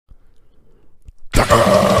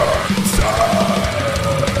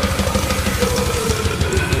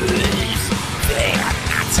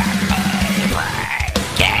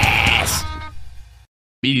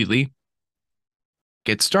Immediately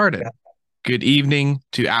get started. Good evening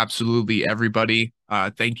to absolutely everybody.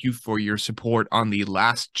 Thank you for your support on the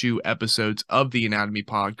last two episodes of the Anatomy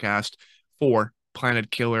podcast for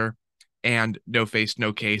Planet Killer and No Face,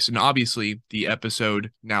 No Case. And obviously the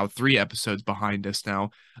episode, now 3 episodes behind us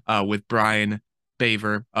now, with Brian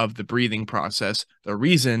Baver of The Breathing Process. The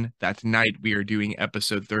reason that tonight we are doing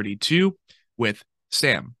episode 32 with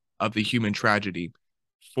Sam of The Human Tragedy.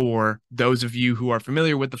 For those of you who are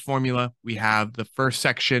familiar with the formula, we have the first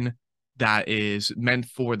section that is meant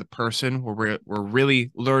for the person, where we're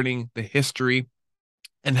really learning the history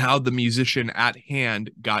and how the musician at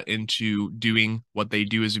hand got into doing what they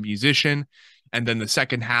do as a musician. And then the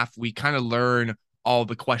second half, we kind of learn all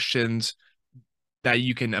the questions that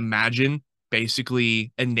you can imagine,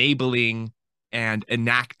 basically enabling and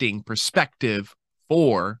enacting perspective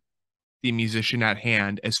for the musician at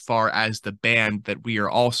hand as far as the band that we are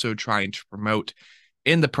also trying to promote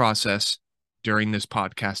in the process during this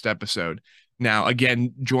podcast episode. Now,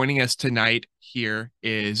 again, joining us tonight here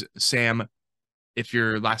is Sam. If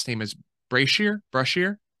your last name is Brashear.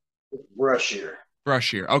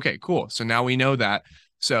 Okay, cool. So now we know that.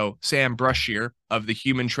 So Sam Brashear of The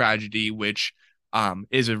Human Tragedy, which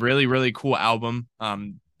is a really, really cool album.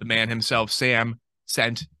 The man himself, Sam,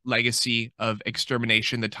 sent Legacy of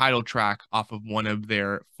Extermination, the title track, off of one of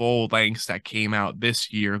their full lengths that came out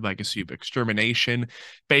this year, Legacy of Extermination,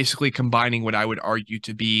 basically combining what I would argue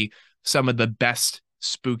to be some of the best,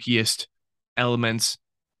 spookiest elements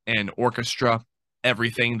and orchestra,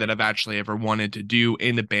 everything that I've actually ever wanted to do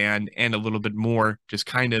in the band, and a little bit more, just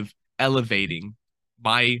kind of elevating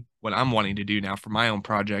what I'm wanting to do now for my own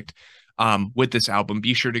project with this album.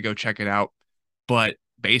 Be sure to go check it out. But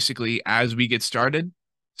basically, as we get started,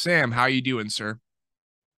 Sam, how are you doing, sir?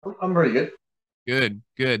 I'm very good.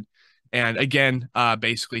 Good. And again,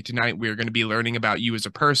 basically tonight we're going to be learning about you as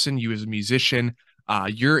a person, you as a musician,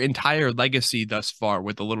 your entire legacy thus far,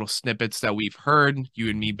 with the little snippets that we've heard, you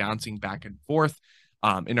and me bouncing back and forth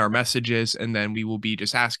in our messages. And then we will be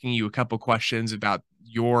just asking you a couple questions about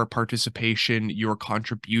your participation, your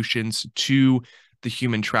contributions to The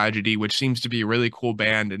Human Tragedy, which seems to be a really cool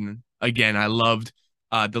band. And again, I loved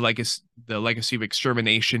the Legacy of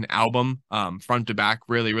Extermination album, front to back,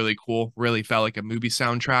 really, really cool. Really felt like a movie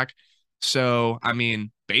soundtrack. So, I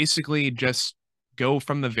mean, basically just go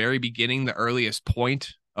from the very beginning, the earliest point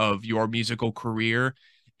of your musical career,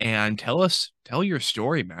 and tell your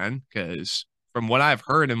story, man. Because from what I've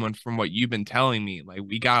heard and from what you've been telling me, like,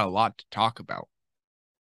 we got a lot to talk about.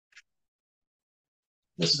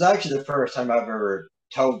 This is actually the first time I've ever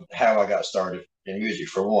told how I got started in music,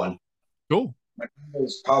 for one. Cool. I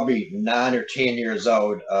was probably 9 or 10 years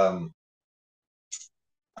old. I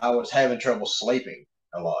was having trouble sleeping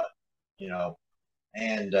a lot, you know,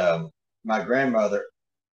 and my grandmother,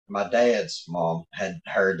 my dad's mom, had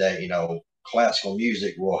heard that, classical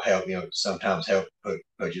music will help, sometimes help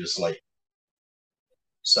put you to sleep.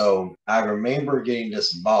 So I remember getting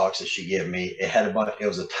this box that she gave me. It had a bunch. It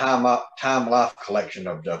was a time life collection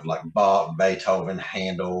of like Bach, Beethoven,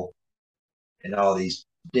 Handel, and all these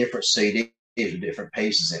different CDs with different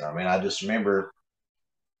pieces in them. And I just remember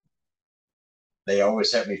they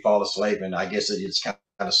always helped me fall asleep, and I guess it just kind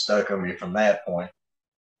of stuck on me from that point.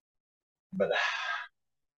 But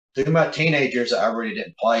through my teenagers, I really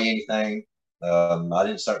didn't play anything. I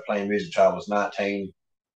didn't start playing music until I was 19,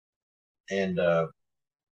 and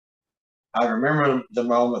I remember the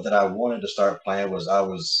moment that I wanted to start playing was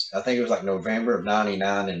I think it was like November of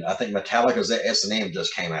 '99, and I think Metallica's S&M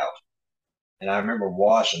just came out. And I remember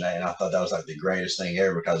watching that, and I thought that was like the greatest thing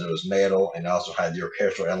ever, because it was metal and also had the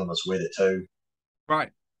orchestral elements with it too.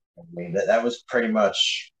 Right. I mean, that was pretty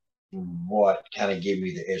much what kind of gave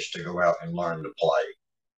me the itch to go out and learn to play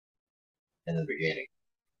in the beginning.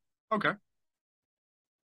 Okay. Let's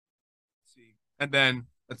see. And then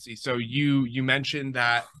let's see. So you mentioned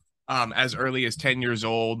that as early as 10 years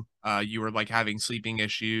old, you were like having sleeping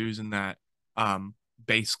issues, and that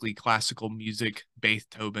basically classical music,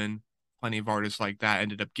 Beethoven, plenty of artists like that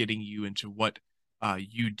ended up getting you into what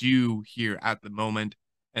you do here at the moment.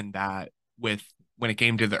 And that when it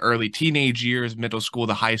came to the early teenage years, middle school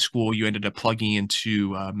to high school, you ended up plugging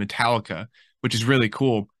into Metallica, which is really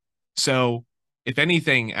cool. So if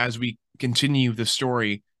anything, as we continue the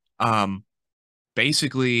story,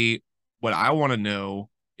 basically what I want to know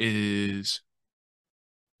is,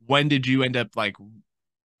 when did you end up like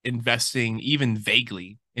investing even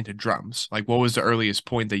vaguely into drums? Like, what was the earliest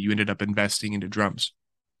point that you ended up investing into drums?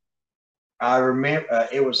 I remember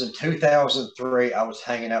it was in 2003. I was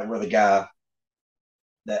hanging out with a guy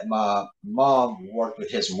that my mom worked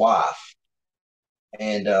with his wife,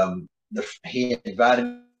 and he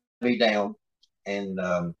invited me down, and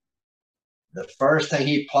the first thing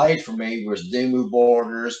he played for me was Demu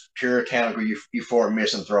Borders, Puritanical Euphoric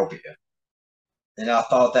Misanthropia. And I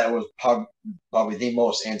thought that was probably the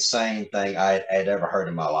most insane thing I had ever heard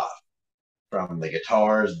in my life. From the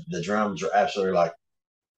guitars, the drums are absolutely like,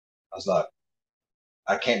 I was like,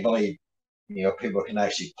 I can't believe, people can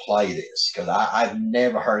actually play this because I've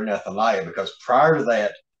never heard nothing like it. Because prior to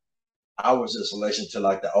that, I was just listening to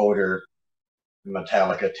like the older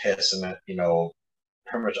Metallica, Testament,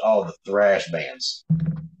 pretty much all the thrash bands.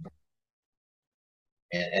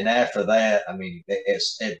 And after that, I mean, it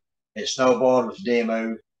snowballed with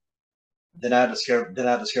demo. Then I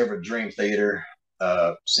discovered Dream Theater,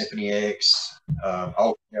 Symphony X, yeah,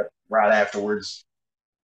 right afterwards,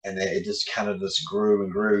 and then it just kind of just grew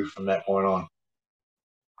and grew from that point on.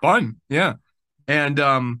 Fun, yeah. And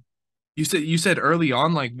you said early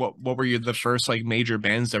on, like what were the first like major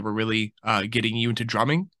bands that were really getting you into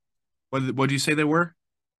drumming? What did you say they were?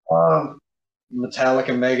 Um, Metallica,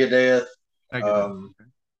 Megadeth, Megadeth. um,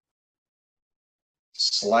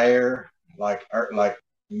 Slayer, like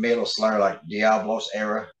metal Slayer, like Diablos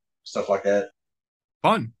era stuff like that.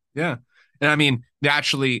 Fun, yeah. And I mean,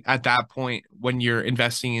 naturally, at that point, when you're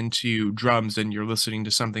investing into drums and you're listening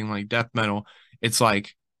to something like death metal, it's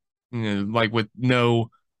like, like with no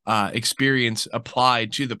experience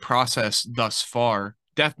applied to the process thus far,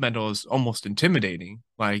 death metal is almost intimidating.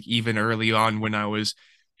 Like even early on when I was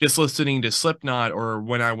just listening to Slipknot or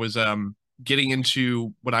when I was getting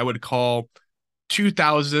into what I would call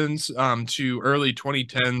 2000s to early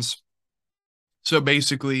 2010s. So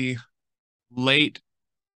basically late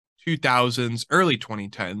 2000s, early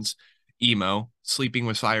 2010s, emo, Sleeping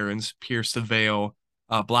with Sirens, Pierce the Veil,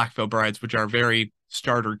 Black Veil Brides, which are very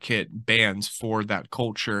starter kit bands for that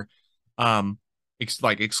culture.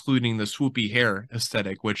 Like excluding the swoopy hair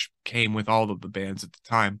aesthetic, which came with all of the bands at the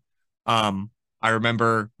time. Um, I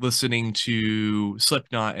remember listening to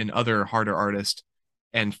Slipknot and other harder artists,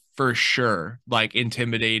 and for sure, like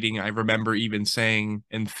intimidating. I remember even saying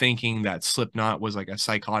and thinking that Slipknot was like a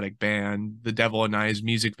psychotic band. The Devil and I's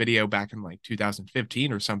music video back in like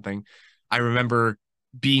 2015 or something. I remember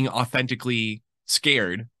being authentically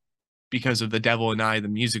scared because of the Devil and I, the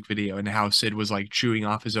music video, and how Sid was like chewing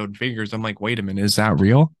off his own fingers. I'm like, wait a minute, is that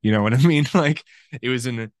real? You know what I mean? Like it was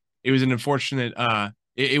an unfortunate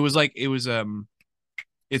it was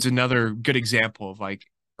it's another good example of like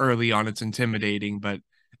early on it's intimidating, but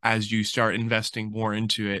as you start investing more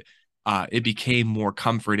into it, it became more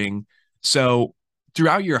comforting. So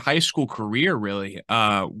throughout your high school career, really,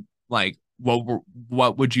 like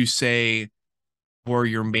what would you say were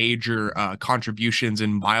your major contributions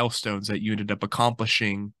and milestones that you ended up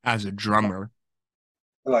accomplishing as a drummer?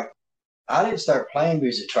 Like I didn't start playing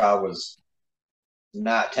music till I was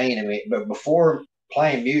 19. I mean, but before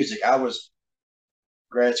playing music, I was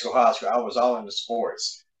grad school, high school. I was all into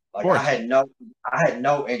sports. Like Sports. I had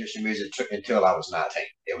no interest in music until I was 19.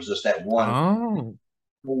 It was just that one Oh,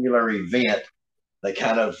 singular event that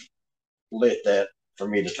kind of lit that for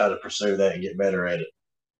me to try to pursue that and get better at it.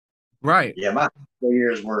 right. Yeah, my 4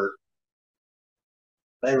 years were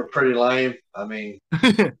pretty lame. I mean,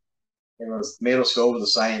 it was middle school was the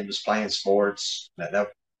same, just playing sports.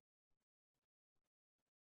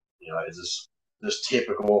 It's just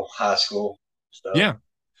typical high school stuff. Yeah.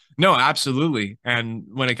 No, absolutely. And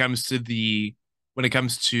when it comes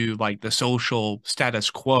to like the social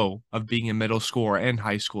status quo of being in middle school or in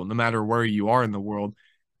high school, no matter where you are in the world,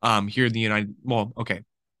 here in the United, well, okay,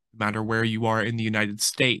 no matter where you are in the United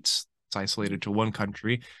States, it's isolated to one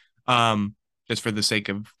country, just for the sake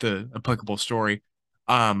of the applicable story,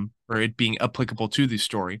 or it being applicable to the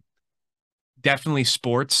story. Definitely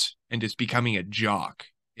sports and just becoming a jock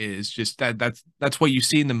is just that's what you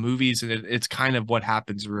see in the movies, and it's kind of what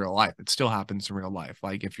happens in real life. It still happens in real life.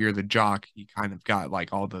 Like if you're the jock, you kind of got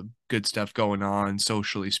like all the good stuff going on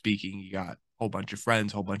socially speaking. You got a whole bunch of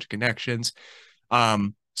friends, whole bunch of connections.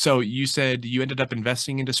 So you said you ended up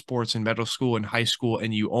investing into sports in middle school and high school,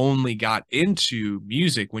 and you only got into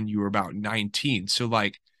music when you were about 19. So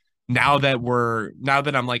like now that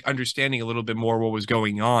I'm like understanding a little bit more what was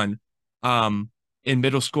going on, um, in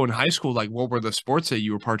middle school and high school, like what were the sports that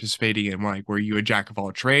you were participating in? Like were you a jack of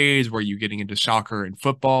all trades? Were you getting into soccer and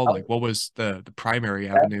football? Like what was the primary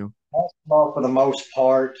avenue? Basketball for the most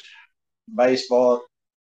part, baseball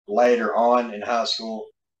later on in high school.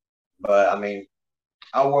 But I mean,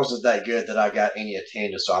 I wasn't that good that I got any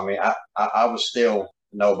attention. So I mean, I was still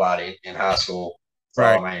nobody in high school. So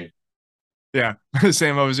Right. I mean, Yeah.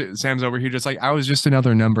 Sam's over here just like I was just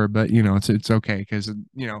another number, but it's okay because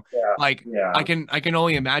Yeah, like yeah. I can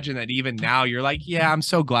only imagine that even now you're like, yeah, I'm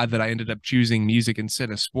so glad that I ended up choosing music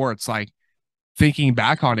instead of sports. Like thinking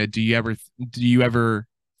back on it, do you ever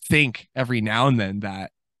think every now and then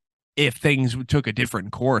that if things took a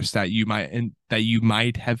different course that you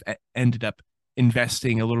might have ended up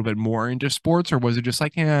investing a little bit more into sports, or was it just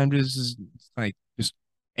like, yeah, I'm just like just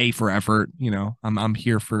A for effort, I'm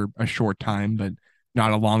here for a short time, but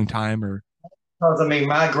not a long time, or Because I mean,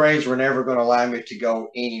 my grades were never going to allow me to go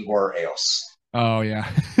anywhere else. oh yeah.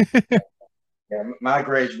 Yeah, my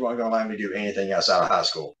grades weren't going to allow me to do anything outside of high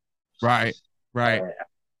school. Right, right. And,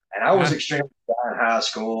 and I was Yeah, extremely shy in high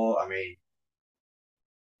school. I mean,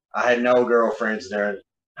 I had no girlfriends during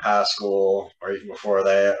high school or even before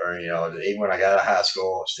that, or even when I got out of high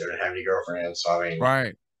school, I still didn't have any girlfriends. So I mean,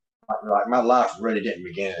 right. like my life really didn't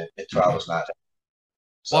begin until I was 19.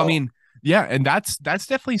 Well, I So mean, yeah, and that's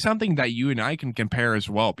definitely something that you and I can compare as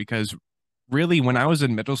well because really when I was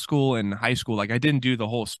in middle school and high school, like I didn't do the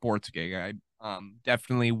whole sports gig. I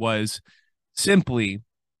definitely was simply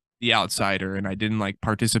the outsider and I didn't like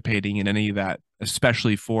participating in any of that,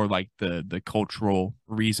 especially for like the cultural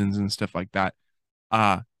reasons and stuff like that.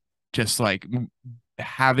 Uh just like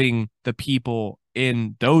having the people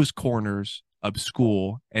in those corners of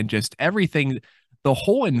school and just everything, the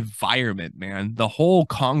whole environment, man, the whole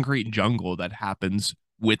concrete jungle that happens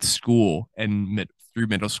with school and through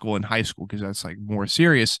middle school and high school, because that's like more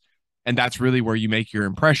serious. And that's really where you make your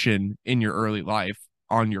impression in your early life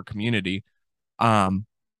on your community, um,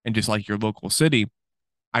 and just like your local city.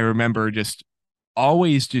 I remember just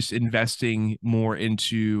always just investing more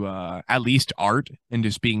into at least art and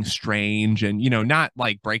just being strange and not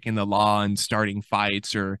like breaking the law and starting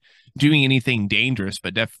fights or doing anything dangerous,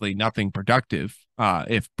 but definitely nothing productive.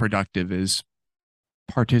 If productive is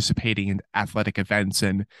participating in athletic events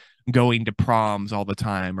and going to proms all the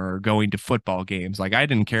time or going to football games, like I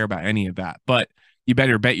didn't care about any of that. But you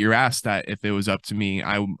better bet your ass that if it was up to me,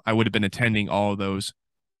 I would have been attending all of those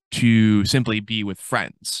to simply be with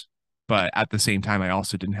friends. But at the same time, I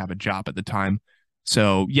also didn't have a job at the time.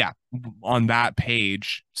 So, yeah, on that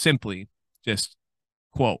page, simply just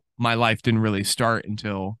quote, my life didn't really start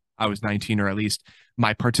until I was 19, or at least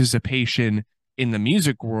my participation in the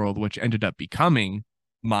music world, which ended up becoming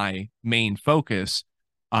my main focus,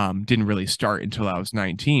 didn't really start until I was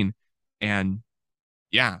 19. And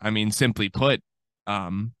yeah, I mean, simply put,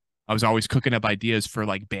 I was always cooking up ideas for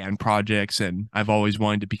like band projects, and I've always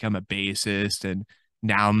wanted to become a bassist. And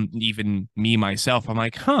now even me myself, I'm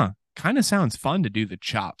like, huh, kind of sounds fun to do the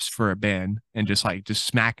chops for a band and just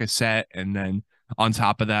smack a set. And then on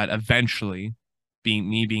top of that, eventually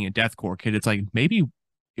being a deathcore kid, it's like maybe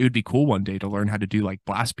it would be cool one day to learn how to do like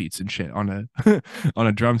blast beats and shit on a on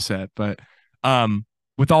a drum set. But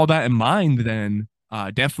with all that in mind, then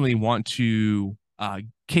definitely want to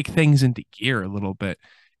kick things into gear a little bit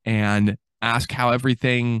and ask how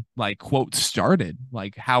everything like quote started.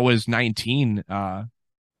 Like how was 19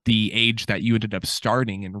 the age that you ended up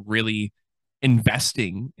starting and really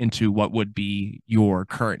investing into what would be your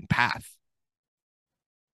current path?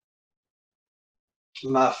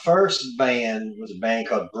 my first band was a band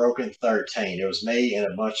called Broken 13. It was me and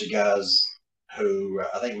a bunch of guys who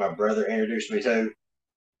I think my brother introduced me to.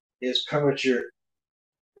 It's pretty much your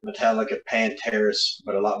Metallica Panteras,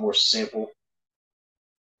 but a lot more simple.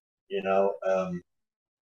 You know,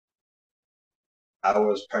 I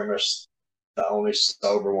was pretty much the only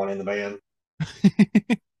sober one in the band,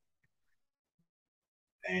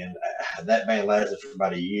 and that band lasted for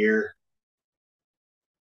about a year.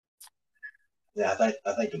 Yeah,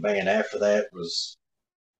 I think the band after that was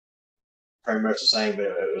pretty much the same, but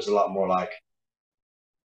it was a lot more like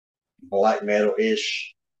black metal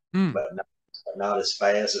ish, Hmm. but not as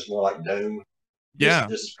fast. It's more like doom. This Yeah.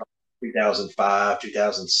 this is probably 2005,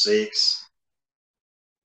 2006,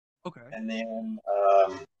 Okay. and then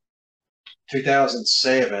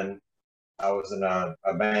 2007 I was in a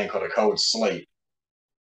band called A Cold Sleep.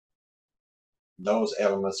 Those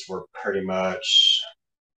elements were pretty much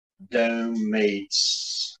doom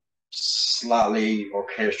meets slightly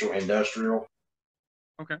orchestral industrial.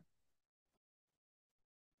 Okay.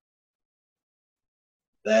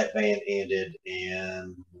 That band ended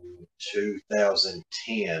in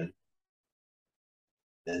 2010,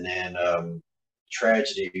 and then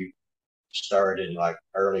Tragedy started in like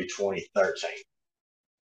early 2013.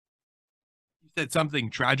 You said something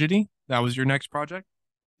tragedy. That was your next project?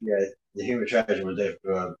 Yeah, the Human Tragedy was there.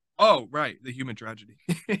 Oh, right. The human tragedy.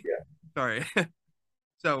 Yeah, Sorry.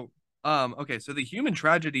 So, okay, so the human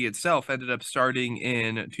tragedy itself ended up starting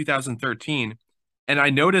in 2013, And I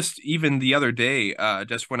noticed even the other day,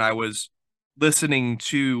 just when I was listening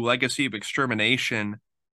to Legacy of Extermination,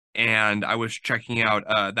 and I was checking out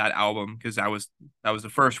that album because that was the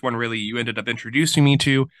first one really you ended up introducing me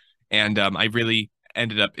to, and I really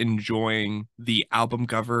ended up enjoying the album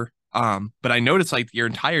cover. But I noticed like your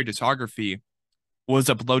entire discography was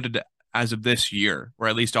uploaded as of this year, or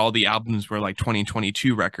at least all the albums were like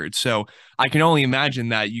 2022 records. So I can only imagine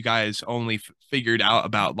that you guys only figured out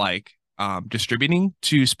about like distributing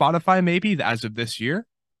to Spotify maybe as of this year.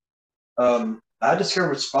 I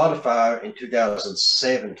discovered Spotify in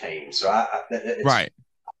 2017, so it's Right.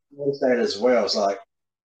 noticed that as well. It's like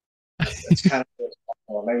it's kind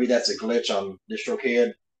of maybe that's a glitch on DistroKid,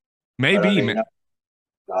 but I Maybe. mean,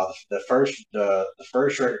 the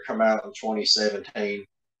first record come out in 2017,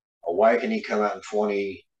 Awakening come out in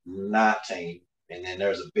 2019, and then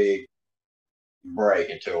there's a big break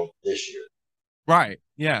until this year. Right.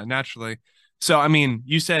 Yeah, naturally. So I mean,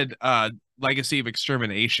 you said Legacy of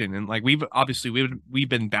Extermination, and like we've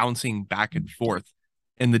been bouncing back and forth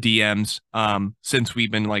in the DMs since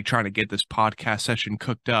we've been like trying to get this podcast session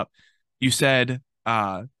cooked up. You said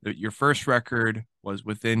that your first record was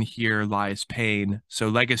Within Here Lies Pain. So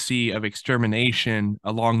Legacy of Extermination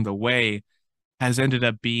along the way has ended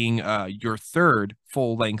up being your third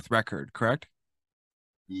full-length record, correct?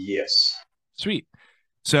 Yes. Sweet.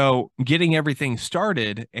 So getting everything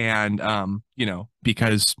started and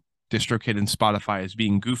because DistroKid and Spotify is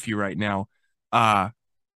being goofy right now, uh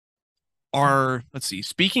are let's see,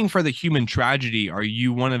 speaking for the human tragedy, are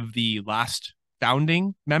you one of the last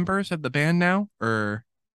founding members of the band now? Or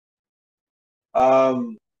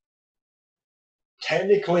Um,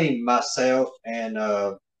 Technically, myself and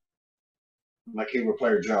my keyboard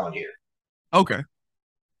player John here. okay.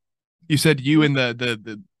 You said you and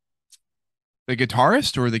the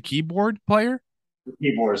guitarist or the keyboard player?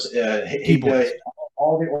 Keyboards. He does Keyboardist.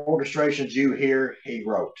 all the orchestrations you hear. He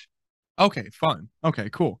wrote. Okay, fun. Okay,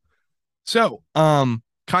 cool. So,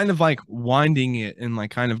 kind of like winding it and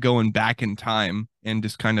like kind of going back in time and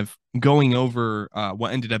just kind of going over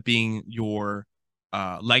what ended up being your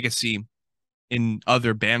legacy in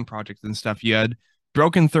other band projects and stuff. You had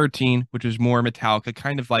Broken 13, which was more Metallica,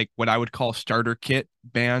 kind of like what I would call starter kit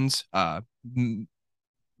bands,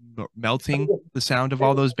 melting the sound of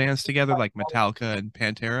all those bands together, like Metallica and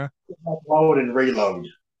Pantera. Load and reload.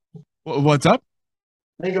 What's up?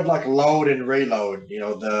 Think of like load and reload. You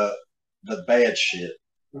know the bad shit.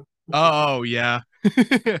 Oh, yeah.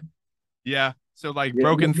 Yeah. So like Yeah,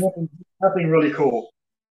 Broken nothing really cool.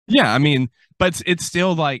 Yeah, I mean, but it's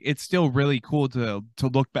still like it's still really cool to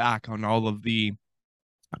look back on all of the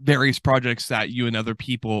various projects that you and other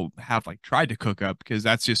people have like tried to cook up because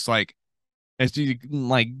that's just like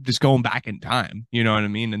like just going back in time, you know what I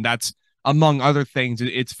mean? And that's among other things,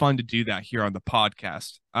 it's fun to do that here on the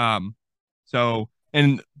podcast. So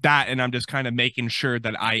and I'm just kind of making sure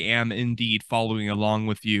that I am indeed following along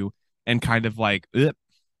with you and kind of like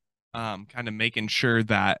kind of making sure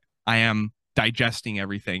that I am digesting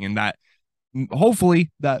everything and that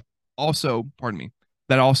hopefully that also, pardon me,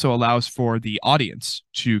 that also allows for the audience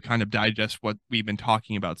to kind of digest what we've been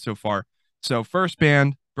talking about so far. So first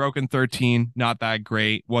band, Broken 13, not that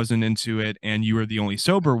great, wasn't into it, and you were the only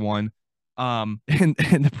sober one in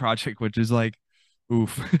the project, which is like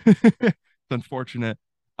oof. It's unfortunate.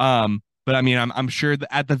 But I mean I'm sure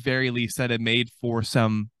that at the very least that it made for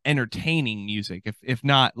some entertaining music. If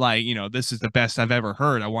not like, this is the best I've ever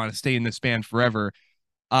heard. I want to stay in this band forever.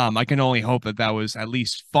 I can only hope that that was at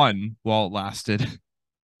least fun while it lasted.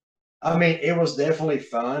 I mean, it was definitely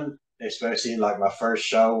fun, especially like my first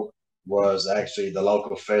show was actually the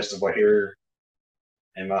local festival here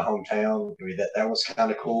in my hometown. I mean, that was kind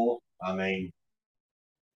of cool. I mean,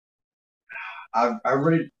 I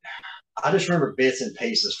really I just remember bits and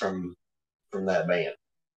pieces from that band.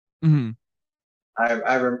 Mhm.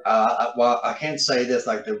 Well, I can't say this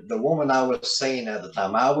like the woman I was seeing at the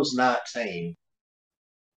time. I was 19.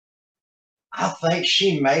 I think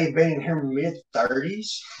she may have been in her mid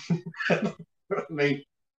 30s. I mean,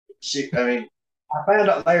 I mean, I found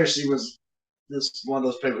out later she was just one of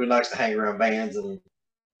those people who likes to hang around bands and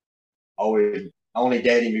always only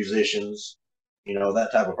dating musicians. You know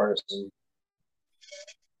that type of person.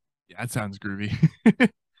 Yeah, that sounds groovy.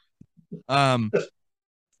 um,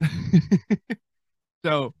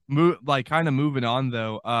 so like kind of moving on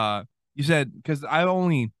though. You said because I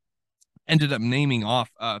only ended up naming off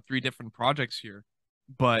three different projects here,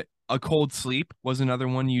 but A Cold Sleep was another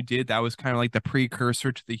one you did. That was kind of like the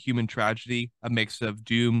precursor to the Human Tragedy, a mix of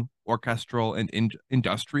doom, orchestral, and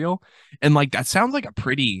industrial. And like that sounds like a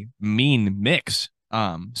pretty mean mix.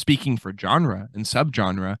 Speaking for genre and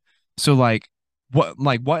subgenre. So like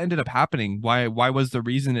what ended up happening? Why was the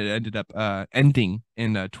reason it ended up ending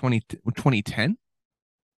in 2010?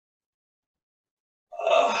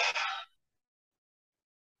 Uh,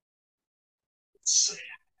 let's see.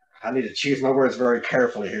 I need to choose my words very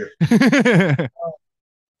carefully here.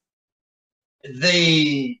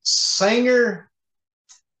 The singer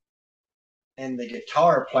and the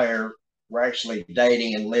guitar player were actually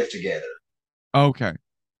dating and lived together. Okay. I'm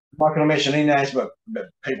not going to mention any names, but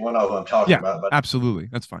people know who I'm talking Yeah, about. But absolutely.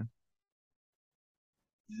 That's fine.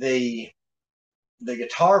 the the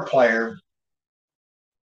guitar player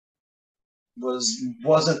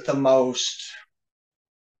wasn't the most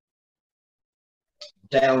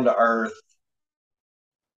down to earth.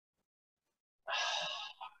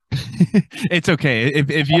 It's okay.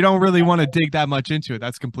 If you don't really want to dig that much into it,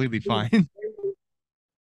 that's completely fine.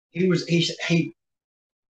 He was he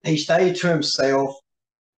stayed to himself.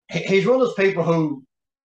 He's one of those people who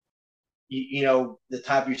you know the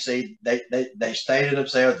type you see they stay to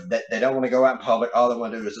themselves. They don't want to go out in public. All they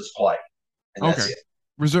want to do is just play, and Okay. that's it.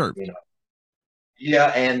 You Reserved. know. Yeah,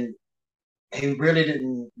 and he really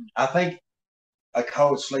didn't. I think a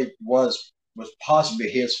Cold Sleep was possibly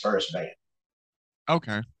his first band.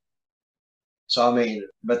 Okay. So I mean,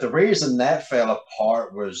 but the reason that fell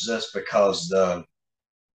apart was just because the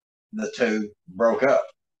two broke up.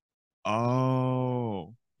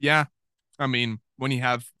 Oh. Yeah. I mean, when you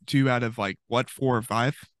have two out of like what, four or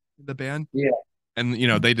five in the band, Yeah. and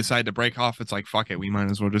they decide to break off, it's like fuck it, we might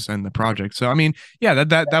as well just end the project. So I mean, yeah,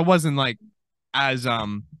 that wasn't like as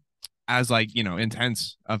like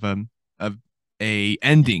intense of a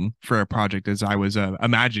ending for a project as I was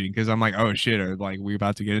imagining, because I'm like, oh shit, are like we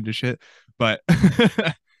about to get into shit, but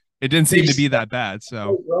it didn't They, seem to be that bad.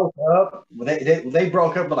 So broke up. They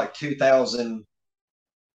broke up in like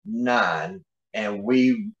 2009, and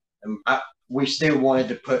we still wanted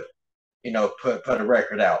to put a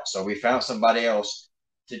record out. So we found somebody else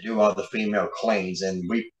to do all the female cleans, and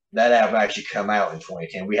we that album actually come out in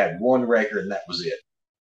 2010. We had one record, and that was it.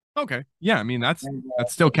 okay, yeah, I mean And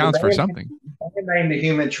that still the counts for band, something. the name "The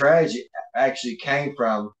Human Tragedy" actually came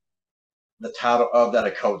from the title of that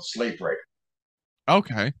 "A Cold Sleep" record.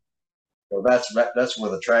 Okay. So that's where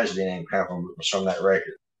the tragedy name came from. Was from that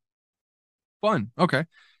record. Fun. Okay.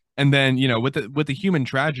 And then, with the human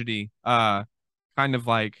tragedy, kind of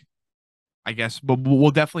like, I guess, but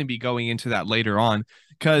we'll definitely be going into that later on,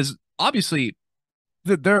 because obviously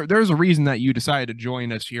there's a reason that you decided to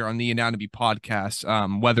join us here on the Anatomy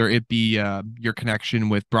podcast, whether it be your connection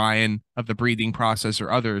with Brian of the breathing process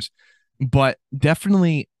or others, but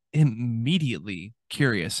definitely immediately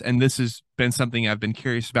curious. And this has been something I've been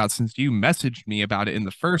curious about since you messaged me about it in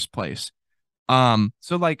the first place. So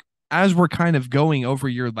like as we're kind of going over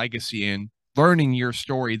your legacy and learning your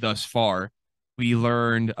story thus far, we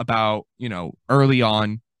learned about, early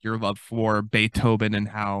on your love for Beethoven and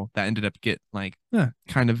how that ended up get like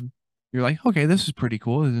kind of you're like, okay, this is pretty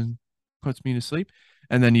cool. It puts me to sleep.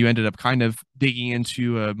 And then you ended up kind of digging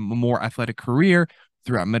into a more athletic career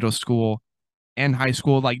throughout middle school and high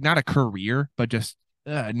school, like not a career, but just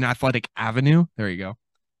an athletic avenue. There you go.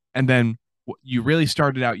 And then you really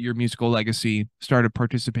started out your musical legacy, started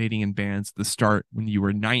participating in bands the start when you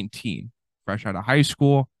were 19, fresh out of high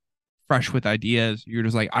school, fresh with ideas. You're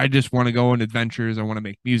just like, I just want to go on adventures. I want to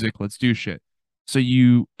make music. Let's do shit. So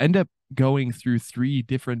you end up going through three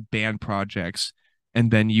different band projects, and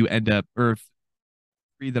then you end up, or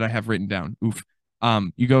three that I have written down. Oof.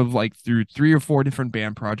 You go like through three or four different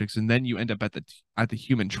band projects, and then you end up at the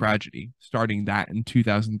Human Tragedy, starting that in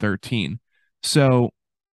 2013. So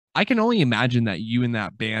I can only imagine that you and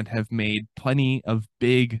that band have made plenty of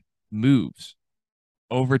big moves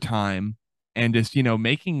over time and just,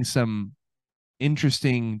 making some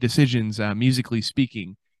interesting decisions, musically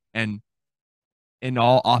speaking, and in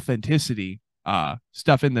all authenticity,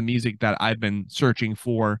 stuff in the music that I've been searching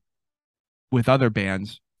for with other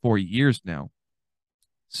bands for years now.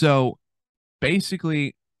 So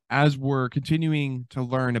basically, as we're continuing to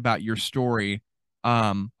learn about your story,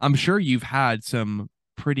 I'm sure you've had some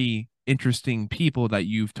pretty interesting people that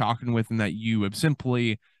you've talked with and that you have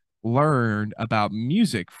simply learned about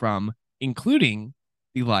music from, including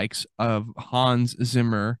the likes of Hans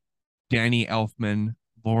Zimmer, Danny Elfman,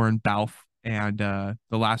 Lauren Balfe, and the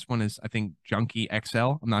last one is I think Junkie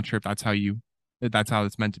XL. I'm not sure if that's how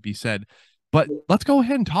it's meant to be said. But let's go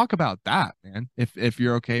ahead and talk about that, man. If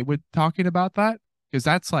you're okay with talking about that, because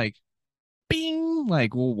that's like, bing,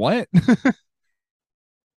 like, well, what?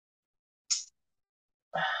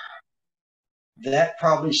 That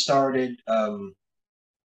probably started.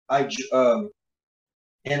 I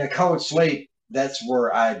In a Cold Sleep. That's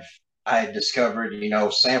where I had discovered,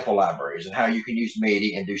 sample libraries and how you can use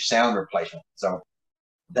MIDI and do sound replacement. So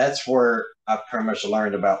that's where I pretty much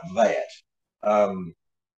learned about that. Um,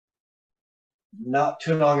 Not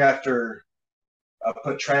too long after I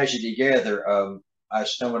put Tragedy together, I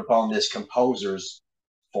stumbled upon this composers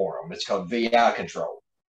forum. It's called VI Control,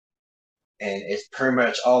 and it's pretty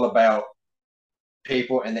much all about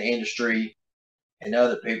people in the industry and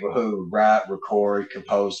other people who write, record,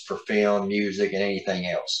 compose for film, music, and anything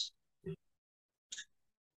else.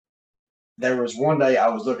 There was one day I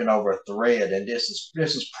was looking over a thread, and this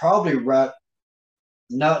is probably right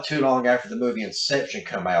not too long after the movie Inception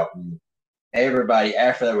come out, and everybody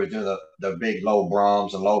after that was doing the big low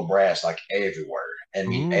Brahms and low brass like everywhere. I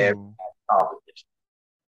mean, every Ooh. topic.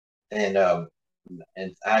 And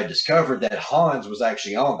and I discovered that Hans was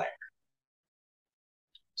actually on there.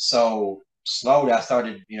 So slowly I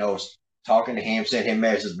started, talking to him, sending him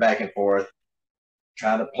messages back and forth,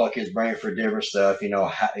 trying to pluck his brain for different stuff.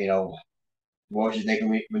 What was you thinking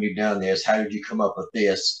when you done this? How did you come up with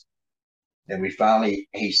this? And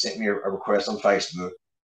he sent me a request on Facebook.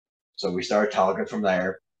 So we started talking from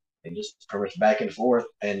there and just pretty much back and forth.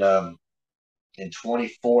 And in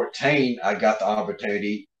 2014, I got the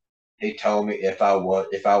opportunity. He told me if I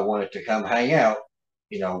wanted to come hang out,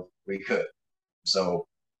 we could. So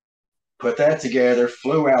put that together,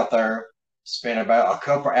 flew out there, spent about a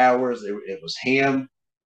couple hours. It was him.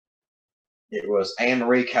 It was Anne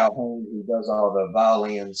Marie Calhoun who does all the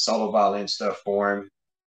violin, solo violin stuff for him.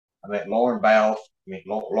 I met Lauren Balfe.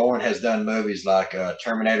 Lauren has done movies like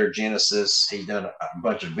Terminator Genesis. He's done a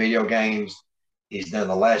bunch of video games. He's done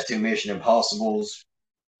the last two Mission Impossibles.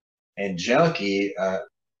 And Junkie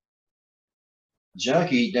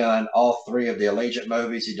done all three of the Allegiant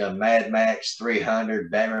movies. He done Mad Max,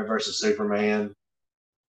 300, Batman versus Superman,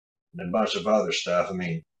 and a bunch of other stuff.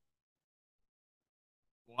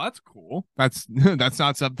 Well, that's cool. That's that's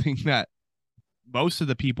not something that most of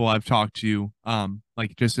the people I've talked to,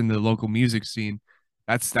 like just in the local music scene,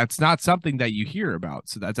 that's not something that you hear about.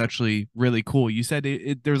 So that's actually really cool. You said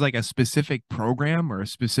there's like a specific program or a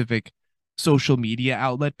specific social media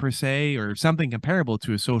outlet per se, or something comparable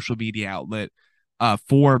to a social media outlet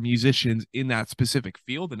for musicians in that specific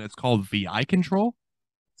field, and it's called VI Control.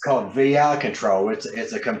 it's called VI Control.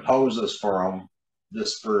 It's a composers forum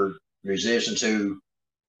just for musicians who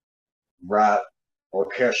write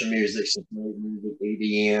orchestral music, symphonic music,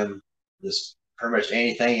 EDM, just pretty much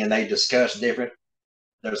anything, and they discuss different.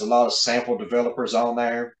 There's a lot of sample developers on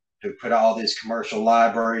there who put all these commercial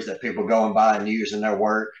libraries that people go and buy and use in their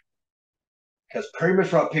work. Because pretty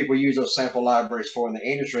much what people use those sample libraries for in the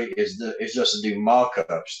industry is just to do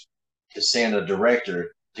mock-ups to send a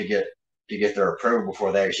director to get their approval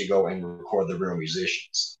before they actually go and record the real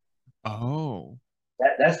musicians. Oh,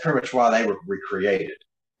 That's pretty much why they were recreated.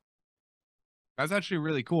 that's actually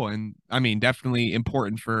really cool. And I mean, definitely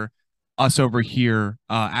important for us over here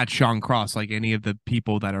at Sean Cross, like any of the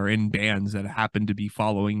people that are in bands that happen to be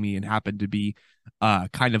following me and happen to be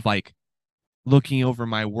kind of like looking over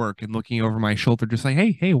my work and looking over my shoulder, just like,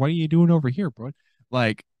 hey, what are you doing over here, bro?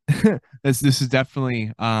 Like this is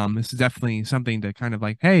definitely something to kind of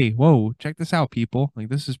like, hey, whoa, check this out, people. Like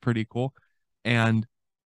this is pretty cool. And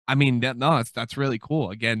I mean, no, that's really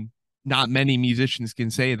cool. Again, not many musicians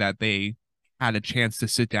can say that they had a chance to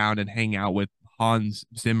sit down and hang out with Hans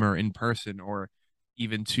Zimmer in person, or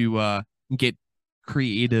even to get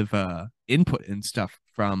creative input and stuff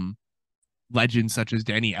from legends such as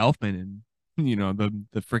Danny Elfman and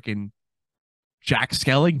the freaking Jack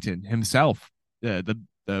Skellington himself, the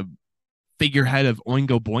figurehead of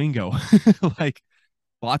Oingo Boingo. Like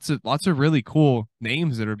lots of really cool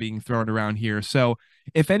names that are being thrown around here. So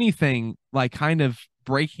if anything, like kind of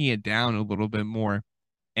breaking it down a little bit more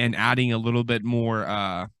and adding a little bit more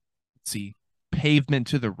let's see, pavement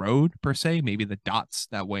to the road per se, maybe the dots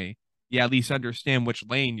that way. You at least understand which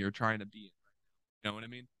lane you're trying to be in. You know what I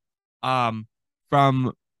mean? Um,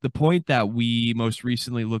 from the point that we most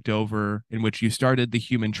recently looked over, in which you started the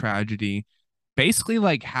human tragedy, basically,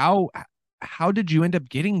 like how did you end up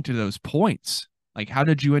getting to those points? Like, how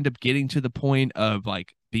did you end up getting to the point of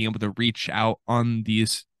like being able to reach out on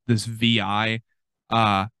this VI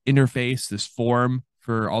interface, this forum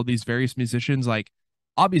for all these various musicians? Like,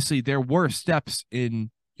 obviously, there were steps in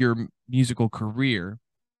your musical career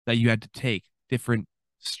that you had to take, different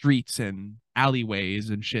streets and alleyways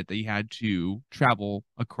and shit that you had to travel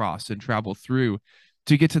across and travel through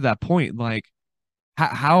to get to that point. Like,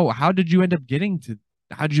 how did you end up getting to?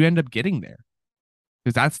 How did you end up getting there?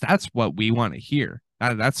 Because that's what we want to hear.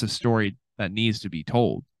 That's a story that needs to be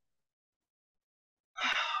told.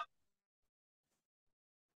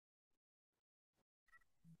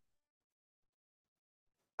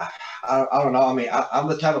 I don't know. I mean, I'm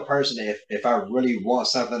the type of person that if I really want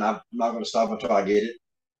something, I'm not going to stop until I get it.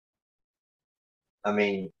 I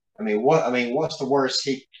mean, what's the worst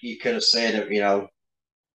he could have said?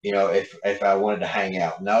 If I wanted to hang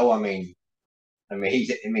out. No,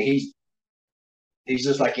 he's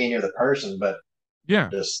just like any other person, but Yeah.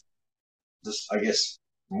 just I guess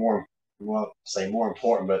more well say more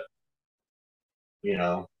important, but you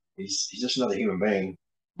know, he's just another human being.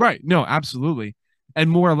 Right. No, absolutely. And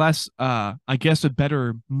more or less, I guess a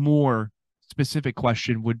better, more specific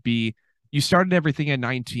question would be you started everything at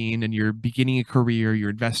 19 and you're beginning a career, you're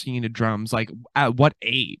investing into drums. Like at what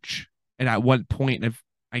age and at what point of,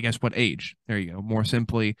 I guess, what age? There you go. More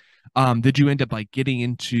simply, did you end up like getting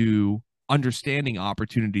into understanding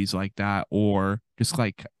opportunities like that, or just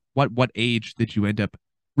like what age did you end up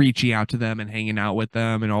reaching out to them and hanging out with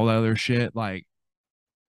them and all that other shit? Like,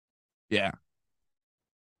 yeah.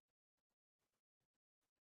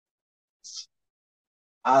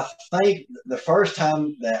 I think the first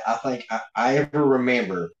time that I think I ever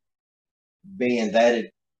remember being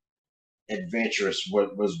that adventurous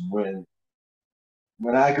was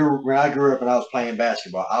when I grew up and I was playing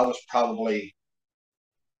basketball. I was probably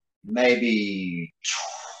maybe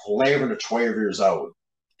 11 or 12 years old,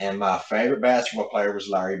 and my favorite basketball player was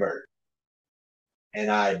Larry Bird. And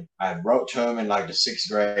I wrote to him in like the sixth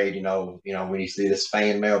grade. When you see this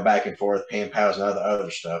fan mail back and forth, pen pals, and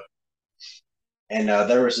other stuff. And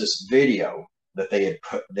there was this video that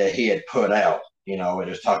he had put out. It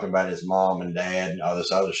was talking about his mom and dad and all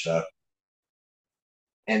this other stuff.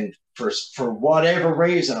 And for whatever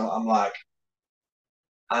reason, I'm like,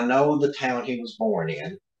 I know the town he was born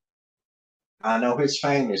in. I know his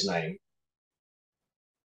family's name.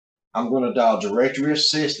 I'm going to dial directory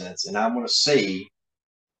assistance, and I'm going to see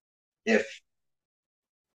if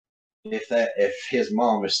if his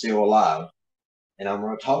mom is still alive, and I'm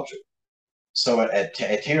going to talk to her. So at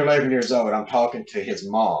 10 or 11 years old, I'm talking to his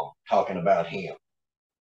mom, talking about him.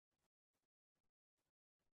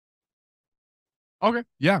 Okay.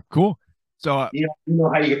 Yeah. Cool. So, You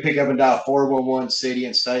know how you can pick up and dial 411 city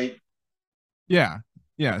and state. yeah.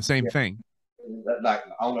 Yeah. Same Yeah, thing. like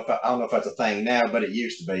I don't know if that's a thing now, but it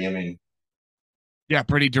used to be. I mean, Yeah.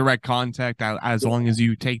 Pretty direct contact as yeah, long as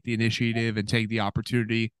you take the initiative and take the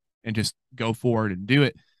opportunity and just go forward and do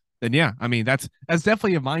it. Then, yeah. I mean, that's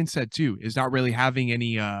definitely a mindset too, is not really having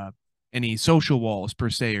any social walls per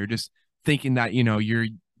se, or just thinking that,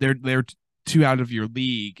 they're too out of your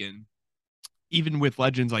league. And even with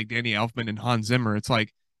legends like Danny Elfman and Hans Zimmer, it's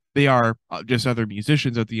like they are just other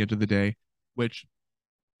musicians at the end of the day, which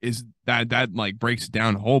is that like breaks it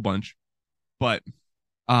down a whole bunch. But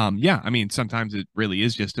yeah, I mean, sometimes it really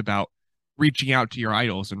is just about reaching out to your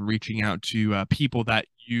idols and reaching out to people that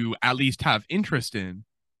you at least have interest in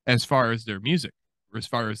as far as their music or as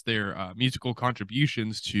far as their musical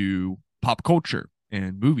contributions to pop culture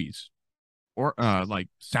and movies or like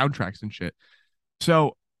soundtracks and shit.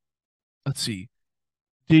 So let's see.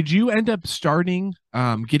 Did you end up starting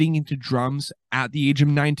getting into drums at the age of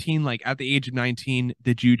 19? Like at the age of 19,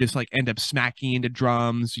 did you just like end up smacking into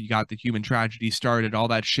drums? You got the human tragedy started, all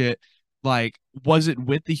that shit. Like, was it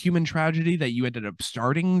with the human tragedy that you ended up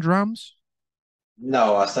starting drums?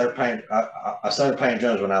 no, I started playing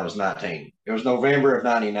drums when I was 19. It was November of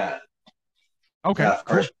 '99 that Okay, I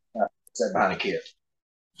cool. first sat behind a kid.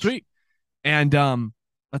 Sweet. And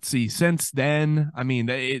let's see, since then, I mean,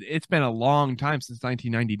 it's been a long time since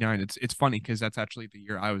 1999. It's funny because that's actually the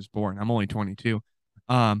year I was born. I'm only 22.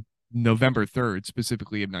 November 3rd,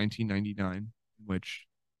 specifically of 1999, which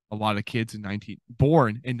a lot of kids in 19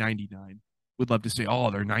 born in 99 would love to say, "Oh,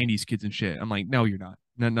 they're 90s kids and shit." I'm like, "No, you're not.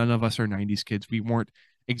 None of us are 90s kids. We weren't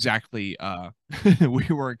exactly we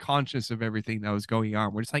weren't conscious of everything that was going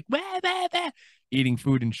on. We're just like, bah, bah, bah, eating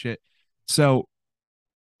food and shit." So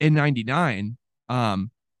in 99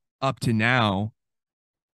 um up to now,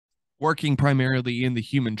 working primarily in the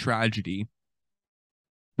human tragedy,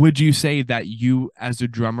 would you say that you as a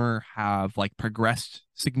drummer have like progressed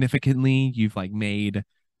significantly? You've like made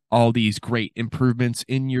all these great improvements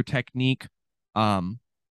in your technique.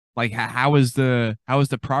 Like how is the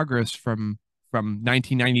progress from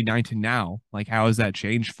 1999 to now? Like how has that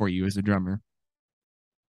changed for you as a drummer?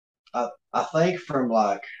 I think from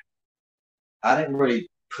like I didn't really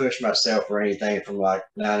push myself or anything from like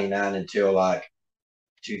 '99 until like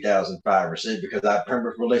 2005 or 6 because I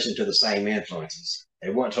remember listening to the same influences.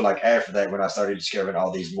 It wasn't until like after that when I started discovering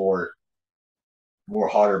all these more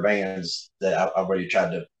harder bands that I really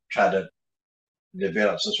tried to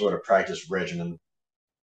develop some sort of practice regimen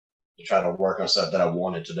to try to work on stuff that I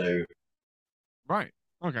wanted to do. Right.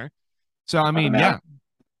 Okay. So I I mean, mean, I, yeah.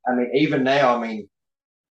 I mean, even now, I mean,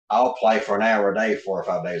 I'll play for an hour a day, 4 or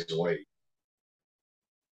 5 days a week.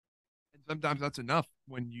 And sometimes that's enough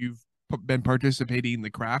when you've been participating in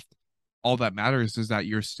the craft. All that matters is that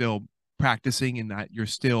you're still practicing and that you're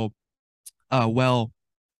still well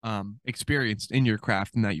experienced in your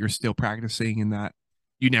craft and that you're still practicing and that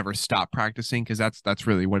you never stop practicing because that's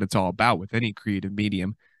really what it's all about with any creative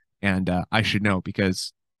medium. And I should know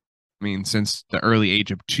because I mean, since the early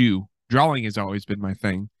age of 2, drawing has always been my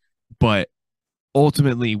thing. But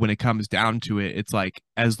ultimately, when it comes down to it, it's like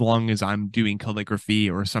as long as I'm doing calligraphy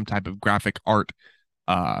or some type of graphic art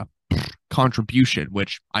uh, contribution,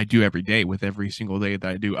 which I do every day with every single day that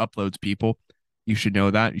I do uploads, people, you should know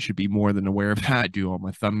that. You should be more than aware of that. I do all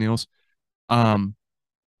my thumbnails. Um,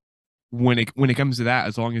 when it comes to that,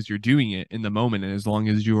 as long as you're doing it in the moment and as long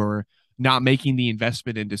as you're not making the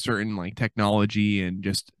investment into certain like technology and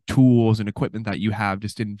just tools and equipment that you have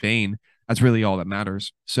just in vain, that's really all that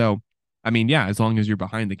matters. So, I mean, yeah, as long as you're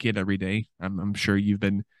behind the kid every day, I'm sure you've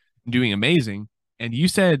been doing amazing. And you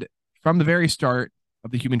said from the very start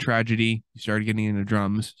of the human tragedy, you started getting into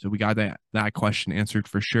drums. So we got that question answered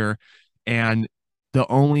for sure. And the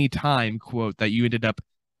only time, quote, that you ended up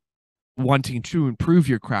wanting to improve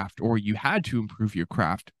your craft or you had to improve your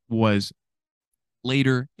craft was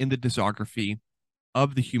later in the discography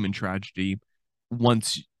of the human tragedy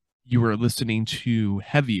once you were listening to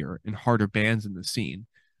heavier and harder bands in the scene.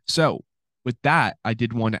 So, with that, I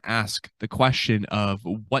did want to ask the question of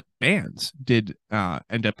what bands did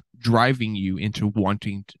end up driving you into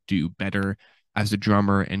wanting to do better as a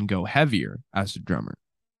drummer and go heavier as a drummer?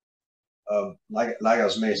 Like I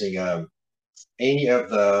was mentioning, any of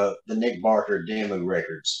the Nick Barker demo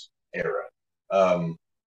records era, um,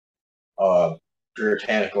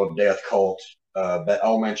 Puritanical Death Cult, that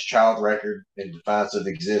Old Man's Child record, In Defiance of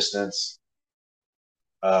Existence,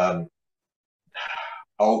 um,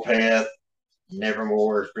 Opeth,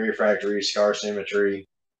 Nevermore, Fear Factory, Scar Symmetry,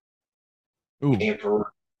 Ooh,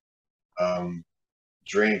 Emperor, um,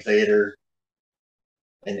 Dream Theater,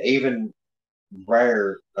 and even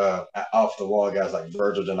rare off the wall guys like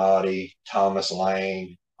Virgil Donati, Thomas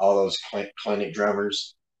Lane, all those clinic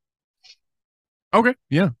drummers. okay,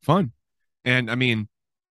 yeah, fun. And I mean,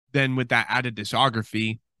 then with that added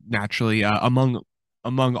discography, naturally, among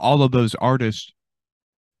all of those artists,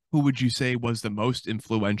 who would you say was the most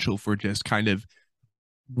influential for just kind of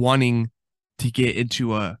wanting to get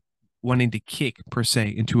into a wanting to kick per se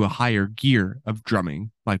into a higher gear of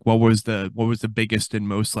drumming? Like what was the biggest and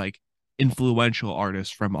most like influential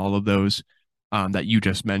artist from all of those that you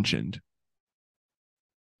just mentioned?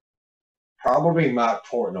 Probably Mike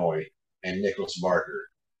Portnoy and Nicholas Barker.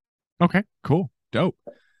 Okay, cool, dope.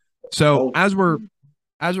 So Oh,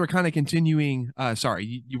 as we're kind of continuing,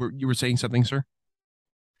 sorry, you were saying something, sir?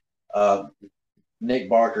 uh, Nick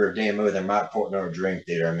Barker of Dan Mother and Mike Portnoy of Dream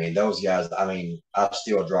Theater. I mean, those guys. I mean, I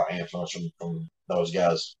still draw influence from those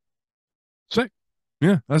guys. Sick.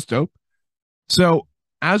 Yeah, that's dope. So,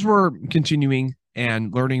 as we're continuing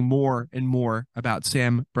and learning more and more about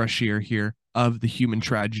Sam Brashear here of the human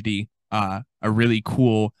tragedy, a really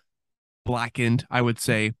cool blackened, I would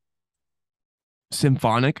say,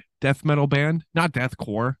 symphonic death metal band, not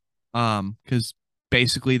deathcore, because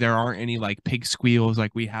basically there aren't any like pig squeals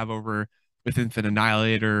like we have over with Infant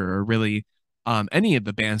Annihilator or really any of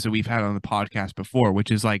the bands that we've had on the podcast before,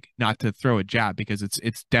 which is like not to throw a jab because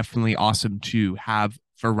it's definitely awesome to have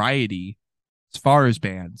variety as far as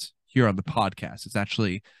bands here on the podcast. It's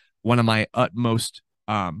actually one of my utmost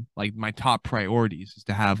like my top priorities is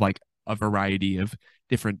to have like a variety of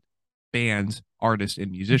different bands, artists,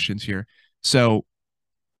 and musicians here. So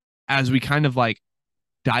as we kind of like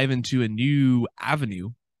dive into a new avenue,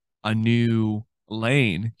 a new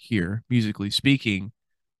lane here, musically speaking,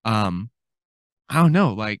 um, I don't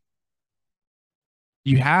know, like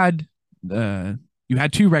you had the you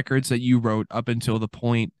had 2 records that you wrote up until the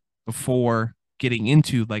point before getting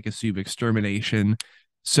into like a Sub Extermination.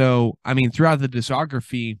 So, I mean, throughout the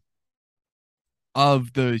discography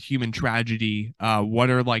of the human tragedy, what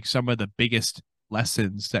are like some of the biggest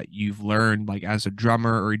lessons that you've learned, like as a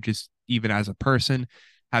drummer or just even as a person?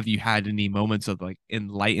 Have you had any moments of like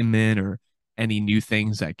enlightenment or any new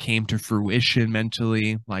things that came to fruition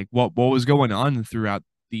mentally? Like what was going on throughout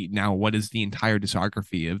the now what is the entire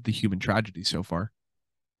discography of the human tragedy so far?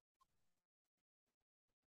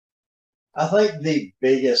 I think the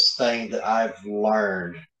biggest thing that I've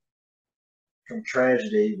learned from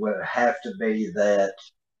tragedy would have to be that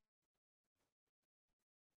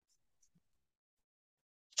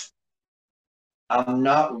I'm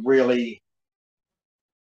not really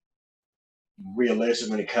realistic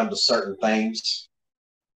when it comes to certain things.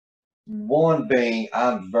 One being,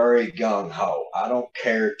 I'm very gung ho. I don't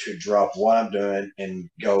care to drop what I'm doing and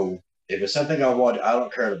go. If it's something I want, I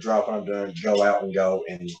don't care to drop what I'm doing, go out and go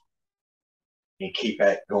and keep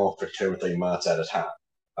that going for 2 or 3 months at a time.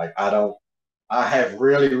 Like I don't. I have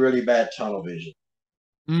really really bad tunnel vision.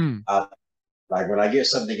 Mm, I like when I get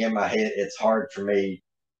something in my head, it's hard for me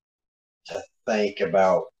to think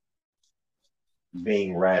about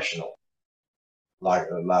being rational. Like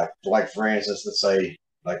for instance, let's say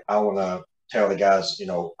like I want to tell the guys,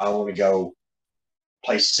 I want to go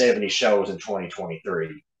play 70 shows in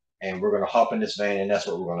 2023, and we're going to hop in this van, and that's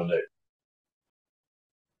what we're going to do.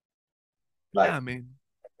 yeah, Like, I mean,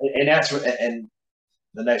 and that's what, and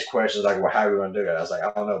the next question is like, well, how are we going to do that? I was like,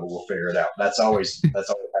 I don't know, but we'll figure it out. That's always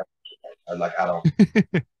like, I don't,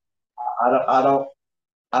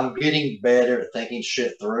 I'm getting better at thinking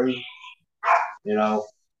shit through, you know?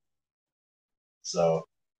 So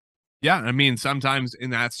yeah, I mean, sometimes in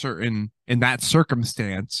that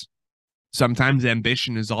circumstance, sometimes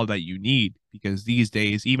ambition is all that you need because these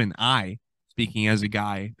days, even I, speaking as a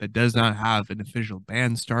guy that does not have an official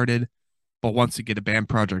band started, but wants to get a band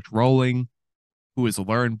project rolling, who has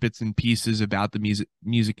learned bits and pieces about the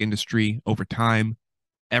music industry over time,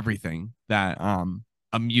 everything that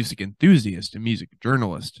a music enthusiast, a music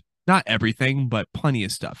journalist, not everything, but plenty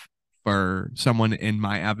of stuff for someone in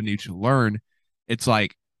my avenue to learn. It's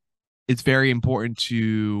like it's very important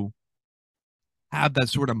to have that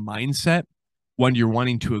sort of mindset when you're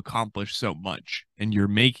wanting to accomplish so much and you're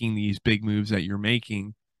making these big moves that you're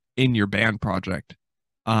making in your band project.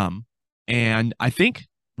 Um, and I think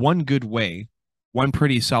one good way, one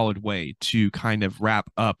pretty solid way to kind of wrap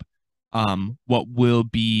up what will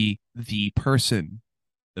be the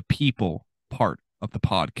people part of the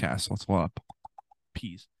podcast. Let's up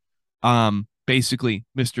peace. Basically,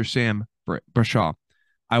 Mr. Sam Brashaw,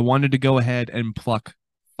 I wanted to go ahead and pluck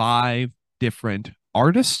 5 different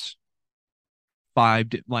artists,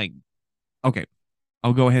 like, okay,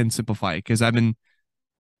 I'll go ahead and simplify it because I've been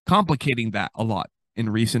complicating that a lot in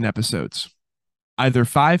recent episodes. Either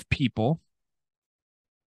 5 people,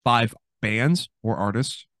 5 bands or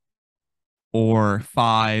artists, or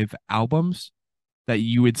 5 albums that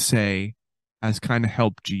you would say has kind of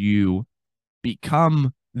helped you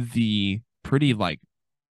become the pretty like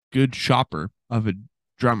good shopper of a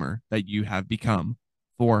drummer that you have become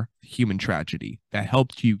for human tragedy that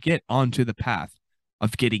helped you get onto the path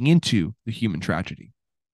of getting into the human tragedy.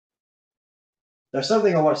 there's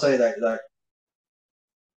something I want to say that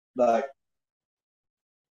I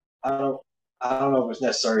don't, I don't know if it's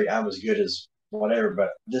necessary I'm as good as whatever,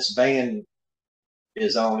 but this band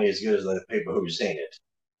is only as good as the people who's in it.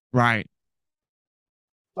 Right.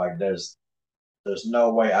 Like there's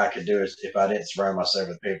no way I could do it if I didn't surround myself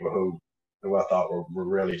with people who I thought were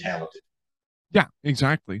really talented. Yeah,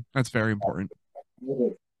 exactly. That's very important.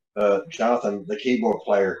 Jonathan, the keyboard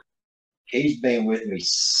player, he's been with me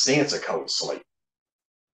since a cold sleep.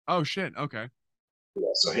 Oh shit. Okay.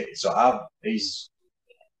 Yeah, he's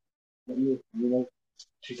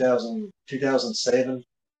 2007.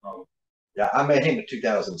 Oh, yeah, I met him in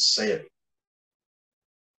 2007,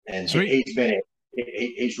 and Sweet.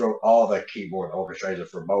 he's wrote all the keyboard orchestrators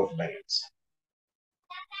for both bands.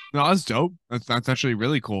 No, that's dope. That's actually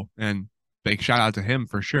really cool. And big shout out to him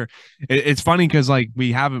for sure. It's funny because like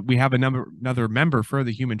we have another member for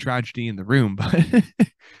the human tragedy in the room, but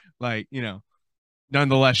like,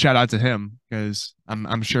 nonetheless, shout out to him because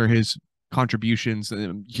I'm sure his contributions,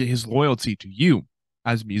 his loyalty to you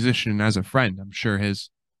as a musician, as a friend, I'm sure his,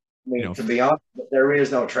 I you mean, know, to be honest, there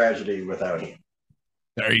is no tragedy without him.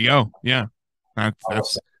 there you go. Yeah. That's I will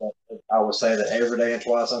say that's I will say that every day and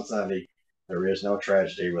twice on Sunday, there is no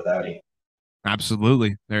tragedy without him.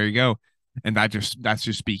 absolutely. There you go. And that's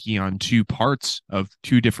just speaking on 2 parts of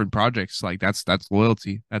 2 different projects. Like that's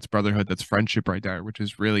loyalty, that's brotherhood, that's friendship right there, which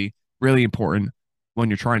is really, really important when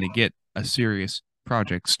you're trying to get a serious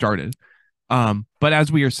project started. But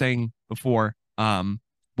as we were saying before,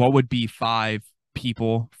 what would be 5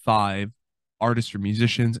 people, 5 artists or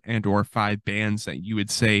musicians, and or 5 bands that you would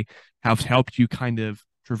say have helped you kind of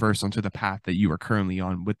traverse onto the path that you are currently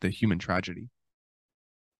on with the human tragedy?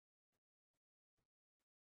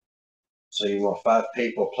 So you want 5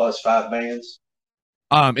 people plus 5 bands?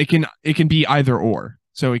 It can be either or.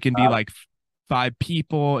 So it can be I, like 5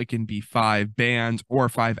 people, it can be 5 bands or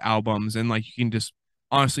 5 albums, and like you can just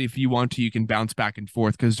honestly, if you want to, you can bounce back and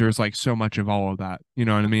forth because there's like so much of all of that. You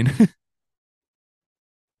know what I mean?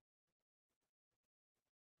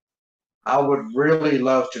 I would really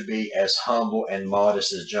love to be as humble and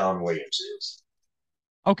modest as John Williams is.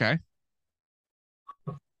 Okay.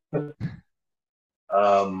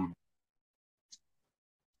 Um,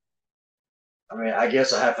 I mean, I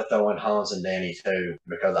guess I have to throw in Hans and Danny too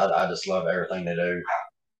because I just love everything they do.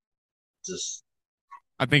 Just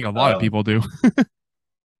I think a lot of um, people do.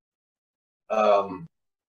 um,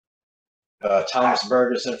 Thomas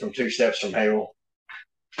Bergerson from Two Steps from Hell.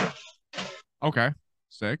 Okay.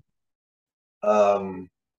 Sick. Um,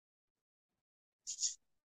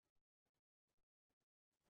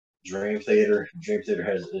 Dream Theater. Dream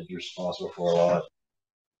Theater is responsible for a lot.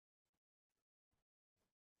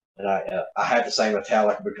 And I had to say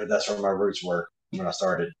Metallica because that's where my roots were when I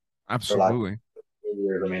started for like Absolutely.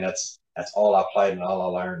 years. I mean, that's all I played and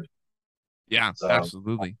all I learned. Yeah, So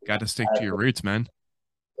absolutely. Got to stick I to have your roots, man.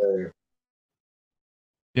 to,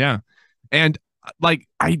 Yeah. And like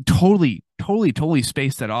I totally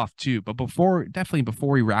spaced that off too. But definitely before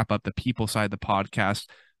we wrap up the people side of the podcast,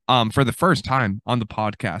 for the first time on the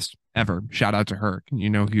podcast ever, shout out to her. You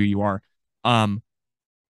know who you are. Um,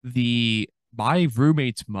 the my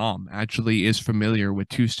roommate's mom actually is familiar with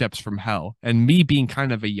Two Steps from Hell, and me being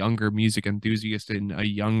kind of a younger music enthusiast and a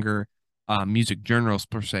younger music journalist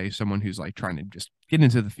per se, someone who's like trying to just get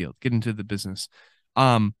into the field, get into the business.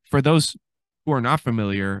 For those who are not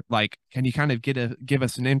familiar, like, can you kind of give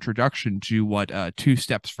us an introduction to what Two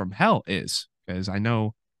Steps from Hell is? Because I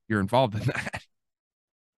know you're involved in that.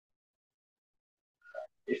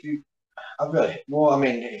 if you, I've got well, I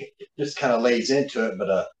mean, it just kind of lays into it,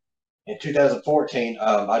 but in 2014,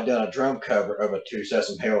 I done a drum cover of a Two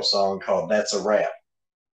Sesame Hill song called "That's a Rap,"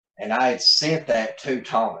 and I had sent that to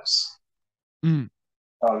Thomas. Mm,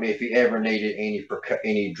 If he ever needed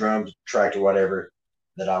any drum track or whatever,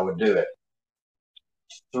 that I would do it.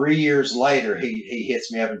 3 years later, he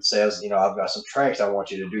hits me up and says, I've got some tracks I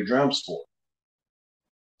want you to do drums for.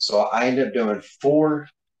 So I ended up doing four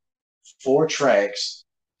tracks.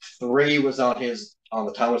 Three was on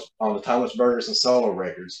the Thomas Bergerson solo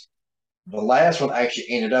records. The last one actually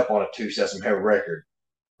ended up on a Two Sesame Hill record,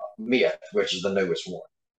 Myth, which is the newest one.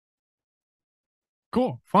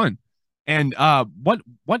 cool, fun. And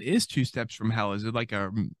what is Two Steps from Hell? Is it like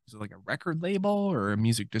a record label or a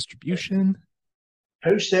music distribution?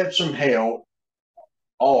 Two Steps from Hell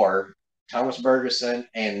are Thomas Bergerson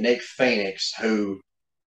and Nick Phoenix, who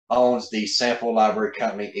owns the sample library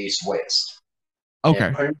company East West. And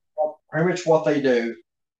Okay. pretty much what they do,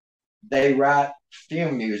 they write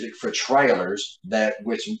film music for trailers that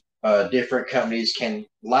which different companies can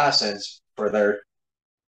license for their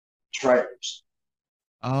trailers.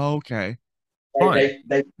 Okay. They Fun. they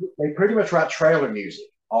they, they pretty much write trailer music.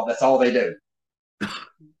 That's all they do.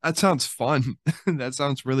 That sounds fun. That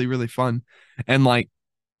sounds really fun. And like,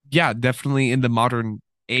 yeah, definitely in the modern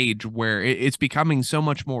age where it's becoming so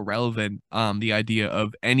much more relevant, the idea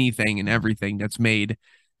of anything and everything that's made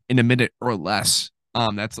in a minute or less.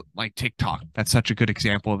 That's like TikTok. That's such a good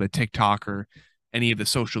example of it. TikTok or any of the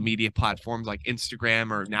social media platforms like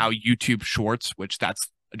Instagram or now YouTube Shorts, which that's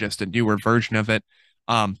just a newer version of it.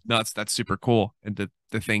 No, that's super cool. And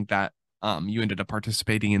to think that you ended up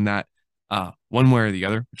participating in that one way or the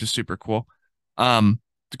other, which is super cool.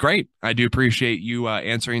 It's great. I do appreciate you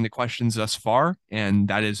answering the questions thus far. And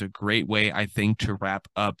that is a great way, I think, to wrap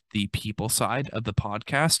up the people side of the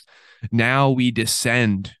podcast. Now we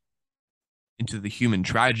descend into the human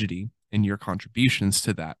tragedy and your contributions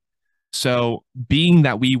to that. So, being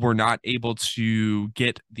that we were not able to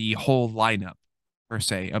get the whole lineup, per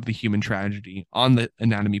se, of the human tragedy on the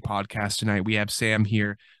Anatomy podcast tonight, we have Sam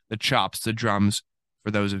here, the chops, the drums. For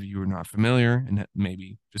those of you who are not familiar and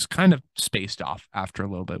maybe just kind of spaced off after a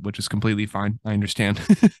little bit, which is completely fine. I understand.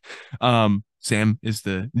 Sam is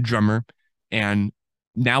the drummer. And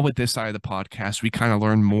now with this side of the podcast, we kind of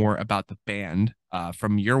learn more about the band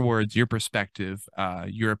from your words, your perspective,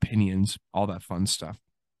 your opinions, all that fun stuff.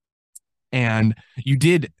 And you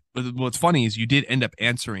did. What's funny is you did end up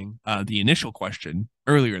answering the initial question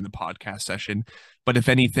earlier in the podcast session. But if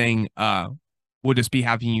anything, we'll just be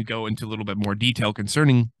having you go into a little bit more detail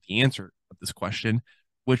concerning the answer of this question,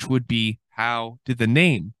 which would be how did the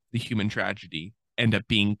name, the human tragedy, end up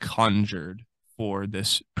being conjured for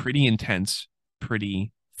this pretty intense,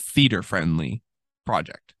 pretty theater friendly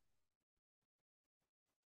project?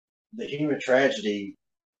 The human tragedy,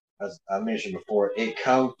 as I mentioned before, it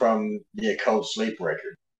comes from the Occult Sleep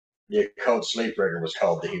record. The Occult Sleep record was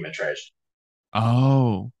called The Human Tragedy.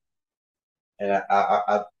 Oh, And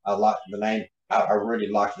I liked the name. I really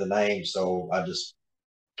liked the name, so I just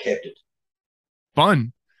kept it.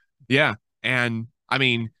 fun. Yeah. And I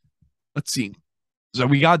mean, let's see. So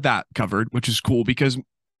we got that covered, which is cool because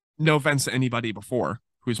no offense to anybody before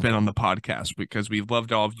who's been on the podcast, because we've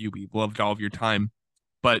loved all of you. We've loved all of your time.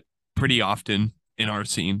 But pretty often in our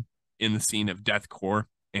scene, in the scene of deathcore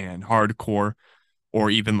and hardcore, or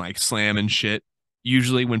even like slam and shit.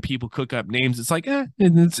 Usually when people cook up names, it's like,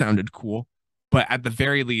 it sounded cool. But at the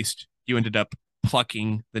very least, you ended up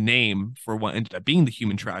plucking the name for what ended up being the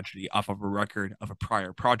human tragedy off of a record of a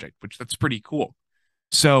prior project, which that's pretty cool.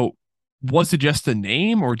 So was it just the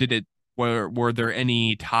name, or did it were there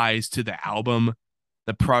any ties to the album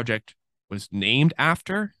the project was named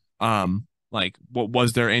after? Like what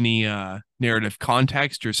was there any narrative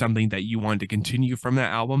context or something that you wanted to continue from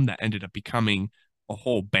that album that ended up becoming a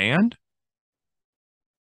whole band?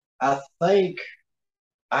 I think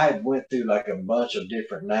I went through like a bunch of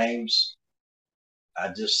different names. I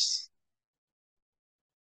just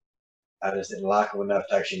I just didn't like them enough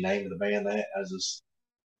to actually name the band that. I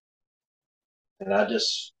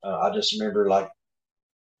just remember like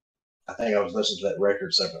I think I was listening to that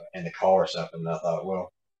record something in the car or something, and I thought,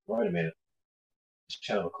 well, wait a minute, it's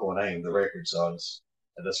kind of a cool name, the record. So I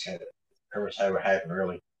just kind of pretty much how it happened,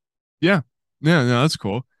 really. Yeah. Yeah, no, that's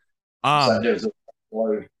cool. So Um, there's a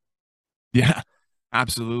yeah,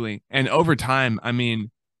 absolutely. And over time, I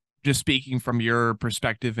mean, just speaking from your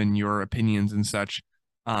perspective and your opinions and such,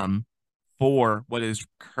 um, for what is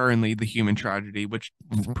currently the human tragedy, which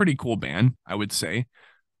is a pretty cool band, I would say.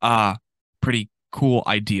 Uh, Pretty cool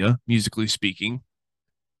idea, musically speaking.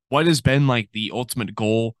 What has been like the ultimate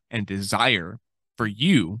goal and desire for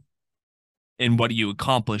you and what do you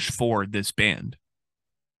accomplish for this band?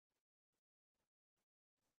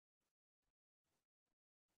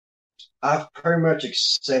 I've pretty much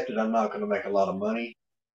accepted I'm not going to make a lot of money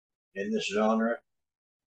in this genre.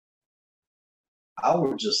 I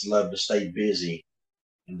would just love to stay busy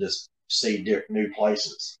and just see different new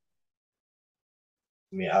places.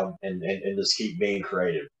 I mean, and just keep being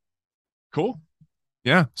creative. Cool.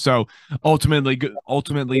 Yeah. So ultimately,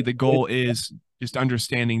 the goal is just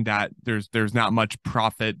understanding that there's not much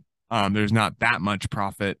profit. There's not that much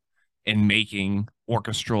profit in making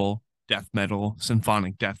orchestral death metal,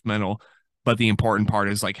 symphonic death metal, but the important part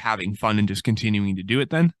is like having fun and just continuing to do it.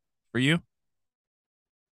 Then for you,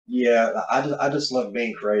 Yeah, I just love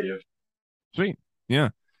being creative. sweet. Yeah.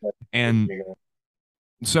 And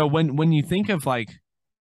so when you think of like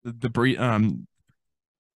the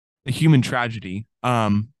human tragedy,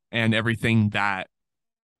 and everything that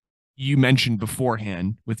you mentioned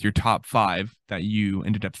beforehand with your top five that you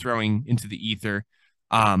ended up throwing into the ether,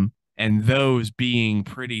 and those being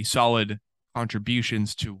pretty solid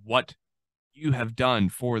contributions to what you have done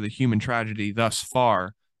for the human tragedy thus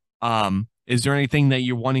far. Is there anything that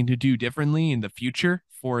you're wanting to do differently in the future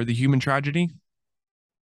for the human tragedy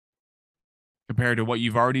compared to what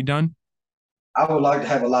you've already done? I would like to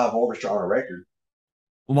have a live orchestra on a record.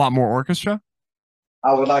 A lot more orchestra?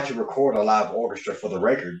 I would like to record a live orchestra for a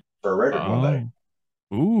record one day.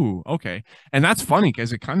 Oh. Ooh, okay. And that's funny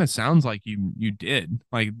because it kind of sounds like you did.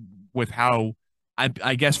 Like with how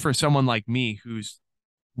I guess for someone like me who's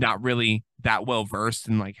not really that well versed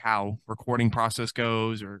in like how recording process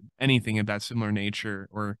goes or anything of that similar nature,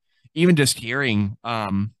 or even just hearing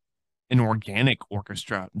an organic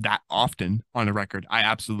orchestra that often on a record, I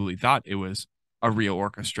absolutely thought it was a real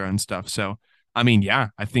orchestra and stuff. So, I mean, yeah,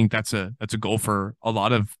 I think that's a goal for a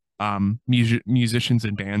lot of musicians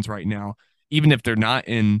and bands right now, even if they're not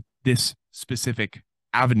in this specific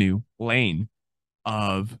avenue lane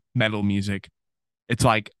of metal music. It's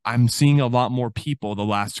like I'm seeing a lot more people the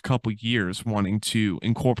last couple years wanting to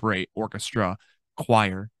incorporate orchestra,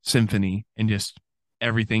 choir, symphony, and just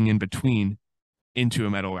everything in between into a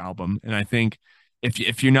metal album. And I think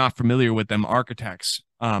if you're not familiar with them, Architects,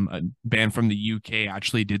 a band from the UK,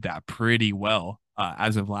 actually did that pretty well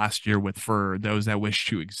as of last year with For Those That Wish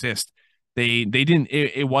to Exist. They didn't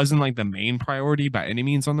it wasn't like the main priority by any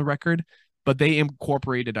means on the record, but they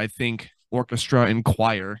incorporated, I think, orchestra and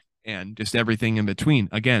choir and just everything in between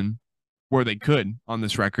again where they could on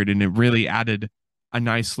this record, and it really added a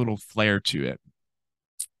nice little flair to it.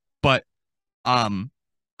 But um,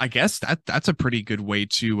 I guess that's a pretty good way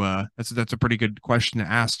to that's a pretty good question to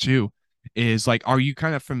ask too. Is like, are you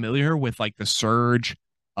kind of familiar with like the surge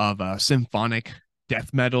of symphonic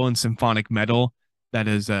death metal and symphonic metal that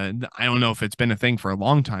is I don't know if it's been a thing for a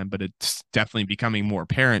long time, but it's definitely becoming more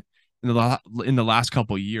apparent in the last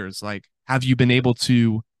couple of years. Like, have you been able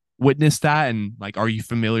to witness that, and like, are you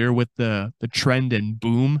familiar with the trend and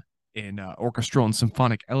boom in orchestral and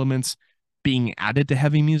symphonic elements being added to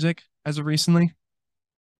heavy music as of recently?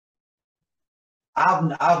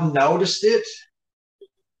 I've noticed it.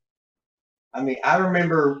 I mean, I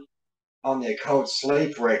remember on the Code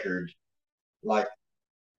Sleep record, like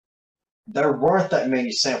there weren't that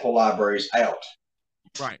many sample libraries out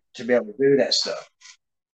Right. to be able to do that stuff.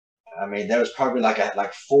 I mean, there was probably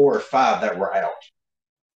like 4 or 5 that were out.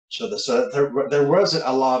 there wasn't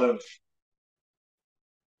a lot of,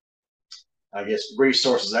 I guess,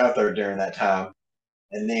 resources out there during that time.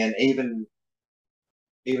 And then even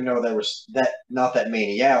though there was that not that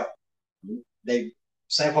many out, they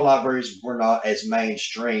sample libraries were not as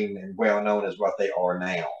mainstream and well known as what they are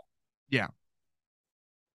now. Yeah.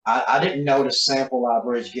 I didn't notice sample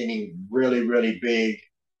libraries getting really, really big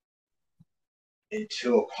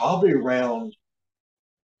until probably around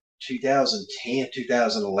 2010,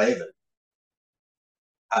 2011.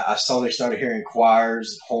 I slowly started hearing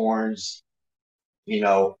choirs, horns,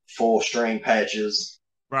 full string patches,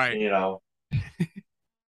 Right. you know.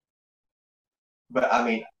 But I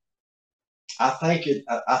mean, I think it.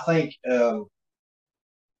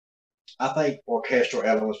 I think orchestral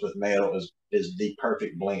elements with metal is the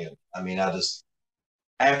perfect blend. I mean, I just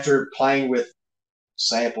after playing with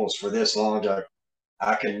samples for this long,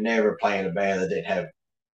 I can never play in a band that didn't have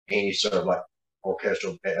any sort of like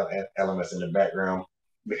orchestral elements in the background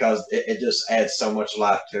because it just adds so much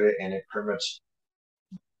life to it, and it pretty much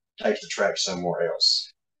takes the track somewhere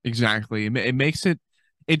else. Exactly. It makes it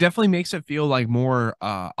definitely makes it feel like more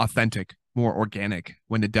authentic, more organic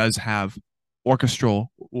when it does have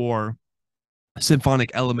orchestral or symphonic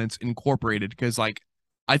elements incorporated because like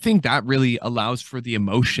I think that really allows for the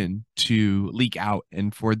emotion to leak out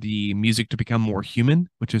and for the music to become more human,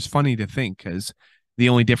 which is funny to think because the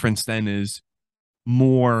only difference then is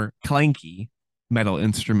more clanky metal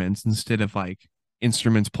instruments instead of like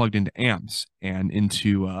instruments plugged into amps and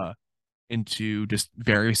into just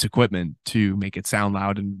various equipment to make it sound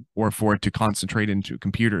loud and or for it to concentrate into a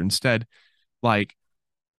computer instead. Like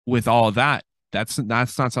with all of that, that's not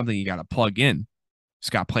something you got to plug in.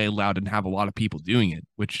 Just got to play loud and have a lot of people doing it,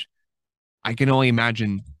 which I can only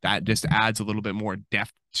imagine that just adds a little bit more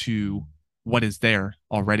depth to what is there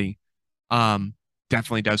already. Um,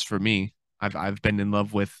 Definitely does for me. I've been in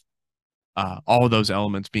love with all of those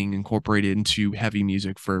elements being incorporated into heavy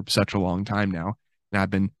music for such a long time now. And I've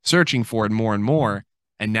been searching for it more and more.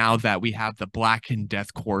 And now that we have the black and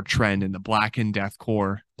deathcore trend and the black and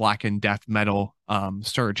deathcore, black and death metal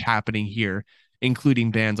surge happening here,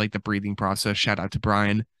 including bands like The Breathing Process, shout out to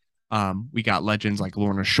Brian. We got legends like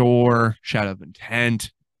Lorna Shore, Shadow of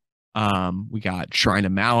Intent, we got Shrine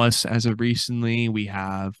of Malice as of recently. We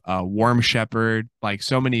have Worm Shepherd, like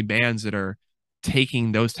so many bands that are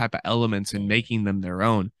taking those type of elements and making them their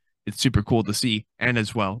own. It's super cool to see. And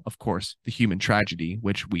as well, of course, the human tragedy,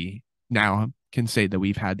 which we now can say that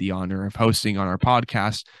we've had the honor of hosting on our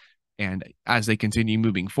podcast. And as they continue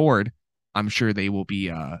moving forward, I'm sure they will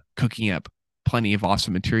be cooking up plenty of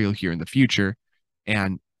awesome material here in the future.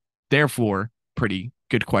 And therefore, pretty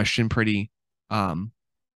good question, pretty um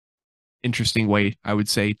interesting way, I would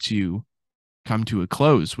say, to come to a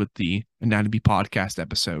close with the Anatomy Podcast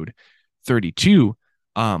episode 32.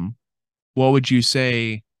 Um, what would you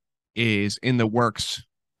say is in the works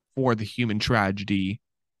for the human tragedy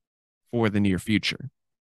for the near future?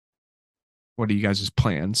 What are you guys'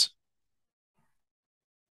 plans?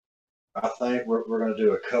 I think we're going to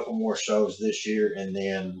do a couple more shows this year, and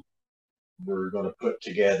then we're going to put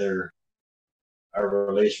together a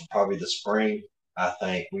release for probably the spring. I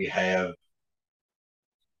think we have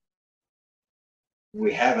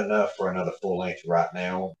enough for another full length right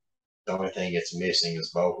now. The only thing it's missing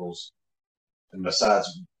is vocals, and besides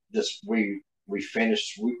this, we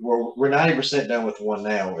finished. We're 90% done with one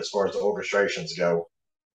now as far as the orchestrations go.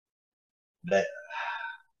 That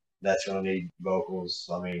that's going to need vocals.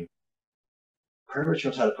 I mean, pretty much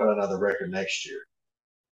going to try to put out another record next year.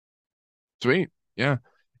 Sweet. Yeah.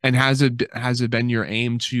 And has it been your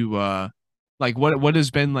aim to like what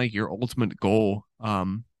has been like your ultimate goal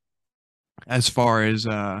as far as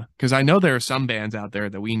because I know there are some bands out there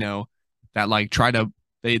that we know that like try to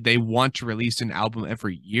they want to release an album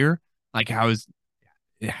every year. Like how is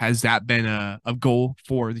has that been a goal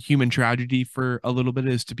for the human tragedy for a little bit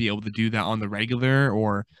is to be able to do that on the regular,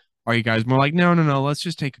 or are you guys more like no, let's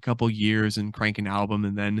just take a couple years and crank an album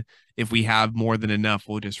and then if we have more than enough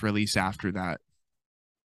we'll just release after that?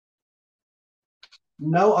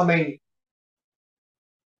 No, I mean,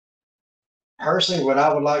 personally, what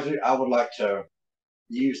I would like to do, I would like to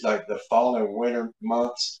use like the fall and winter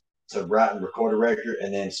months to write and record a record,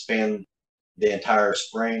 and then spend the entire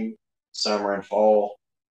spring, summer, and fall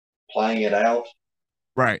playing it out.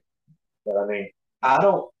 Right. But I mean, I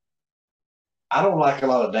don't, I don't like a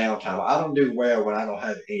lot of downtime. I don't do well when I don't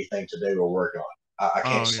have anything to do or work on. I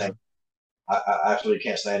can't Oh yeah. stand. I absolutely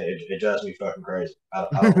can't stand it. It drives me fucking crazy. I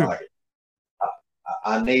don't like it.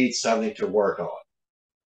 I need something to work on.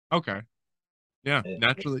 Okay. Yeah, And,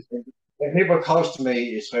 naturally. and people close to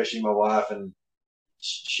me, especially my wife and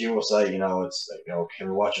she will say, it's can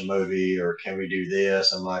we watch a movie or can we do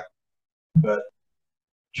this? I'm like, but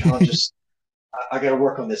John, just I got to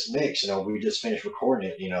work on this mix. We just finished recording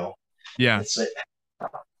it. Yeah. Let's see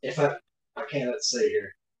if I can't. Let's see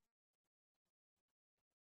here.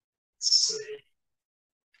 Let's see.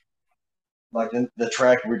 Like the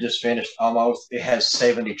track we just finished, almost it has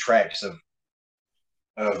 70 tracks of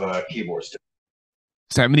keyboards.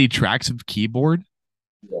 70 tracks of keyboard.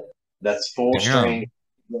 Yeah. That's full string,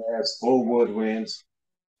 Damn. jazz, full woodwinds,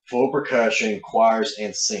 full percussion, choirs,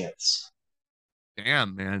 and synths.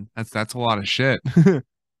 Damn, man. That's a lot of shit.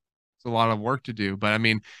 It's a lot of work to do, but I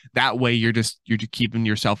mean, that way you're just keeping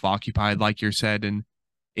yourself occupied, like you said, and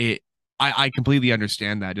it. I completely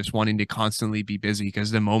understand that, just wanting to constantly be busy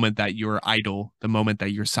because the moment that you're idle, the moment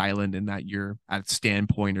that you're silent and that you're at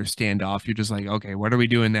standpoint or standoff, you're just like, okay, what are we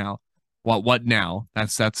doing now? What now?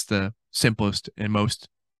 That's the simplest and most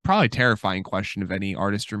probably terrifying question of any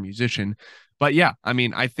artist or musician. But yeah, I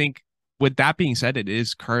mean, I think with that being said, it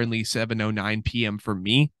is currently 7:09 p.m. for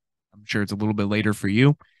me. I'm sure it's a little bit later for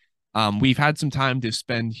you. We've had some time to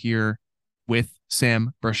spend here with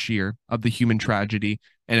Sam Brashear of the Human Tragedy,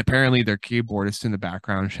 and apparently their keyboardist in the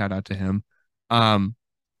background. Shout out to him. Um,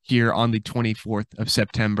 Here on the 24th of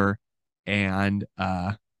September, and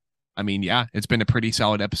I mean, yeah, it's been a pretty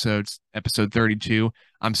solid episode. Episode 32.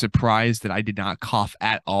 I'm surprised that I did not cough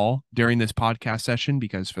at all during this podcast session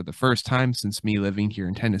because for the first time since me living here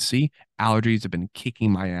in Tennessee, allergies have been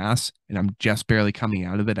kicking my ass, and I'm just barely coming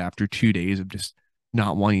out of it after 2 days of just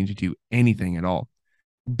not wanting to do anything at all.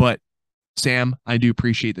 But Sam, I do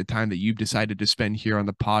appreciate the time that you've decided to spend here on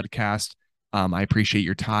the podcast. I appreciate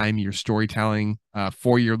your time, your storytelling,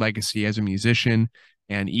 for your legacy as a musician,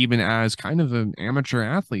 and even as kind of an amateur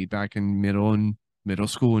athlete back in middle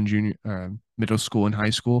school and middle school and high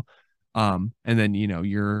school. And then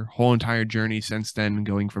your whole entire journey since then,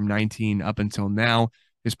 going from 19 up until now,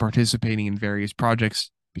 is participating in various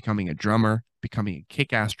projects, becoming a drummer, becoming a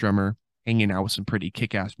kick-ass drummer, hanging out with some pretty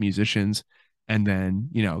kick-ass musicians, and then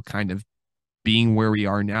kind of being where we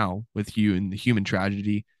are now with you and the Human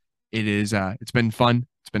Tragedy. It's been fun.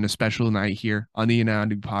 It's been a special night here on the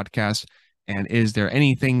Anatomy podcast. And is there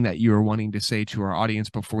anything that you are wanting to say to our audience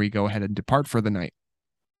before we go ahead and depart for the night?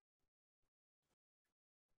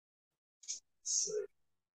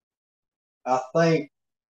 I think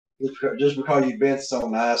just because you've been so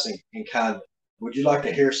nice and kind, would you like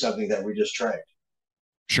to hear something that we just tracked?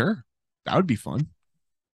 Sure. That would be fun.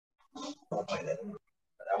 I'll play that.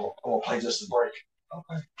 I'm gonna play just the break.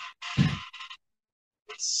 Okay.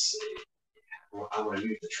 Let's see. I'm gonna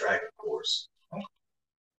mute the track, of course.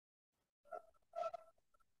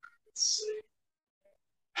 Let's see.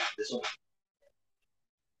 This one.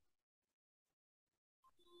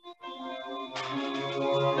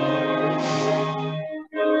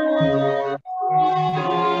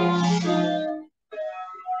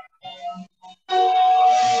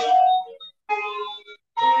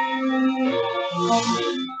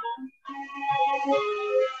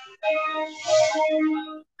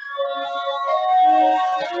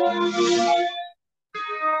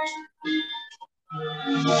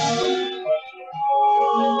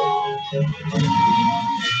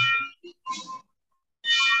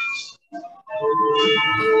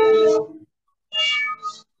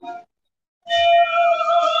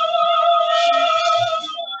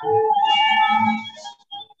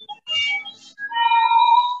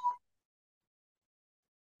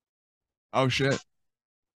 Oh shit.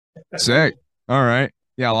 Sick. All right.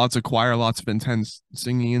 Yeah, lots of choir, lots of intense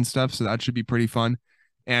singing and stuff. So that should be pretty fun.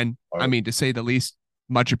 And I mean, to say the least,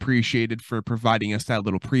 much appreciated for providing us that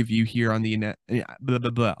little preview here on the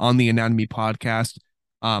on the Anatomy podcast.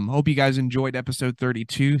 Hope you guys enjoyed episode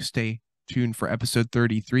 32. Stay tuned for episode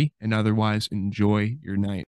 33, and otherwise enjoy your night.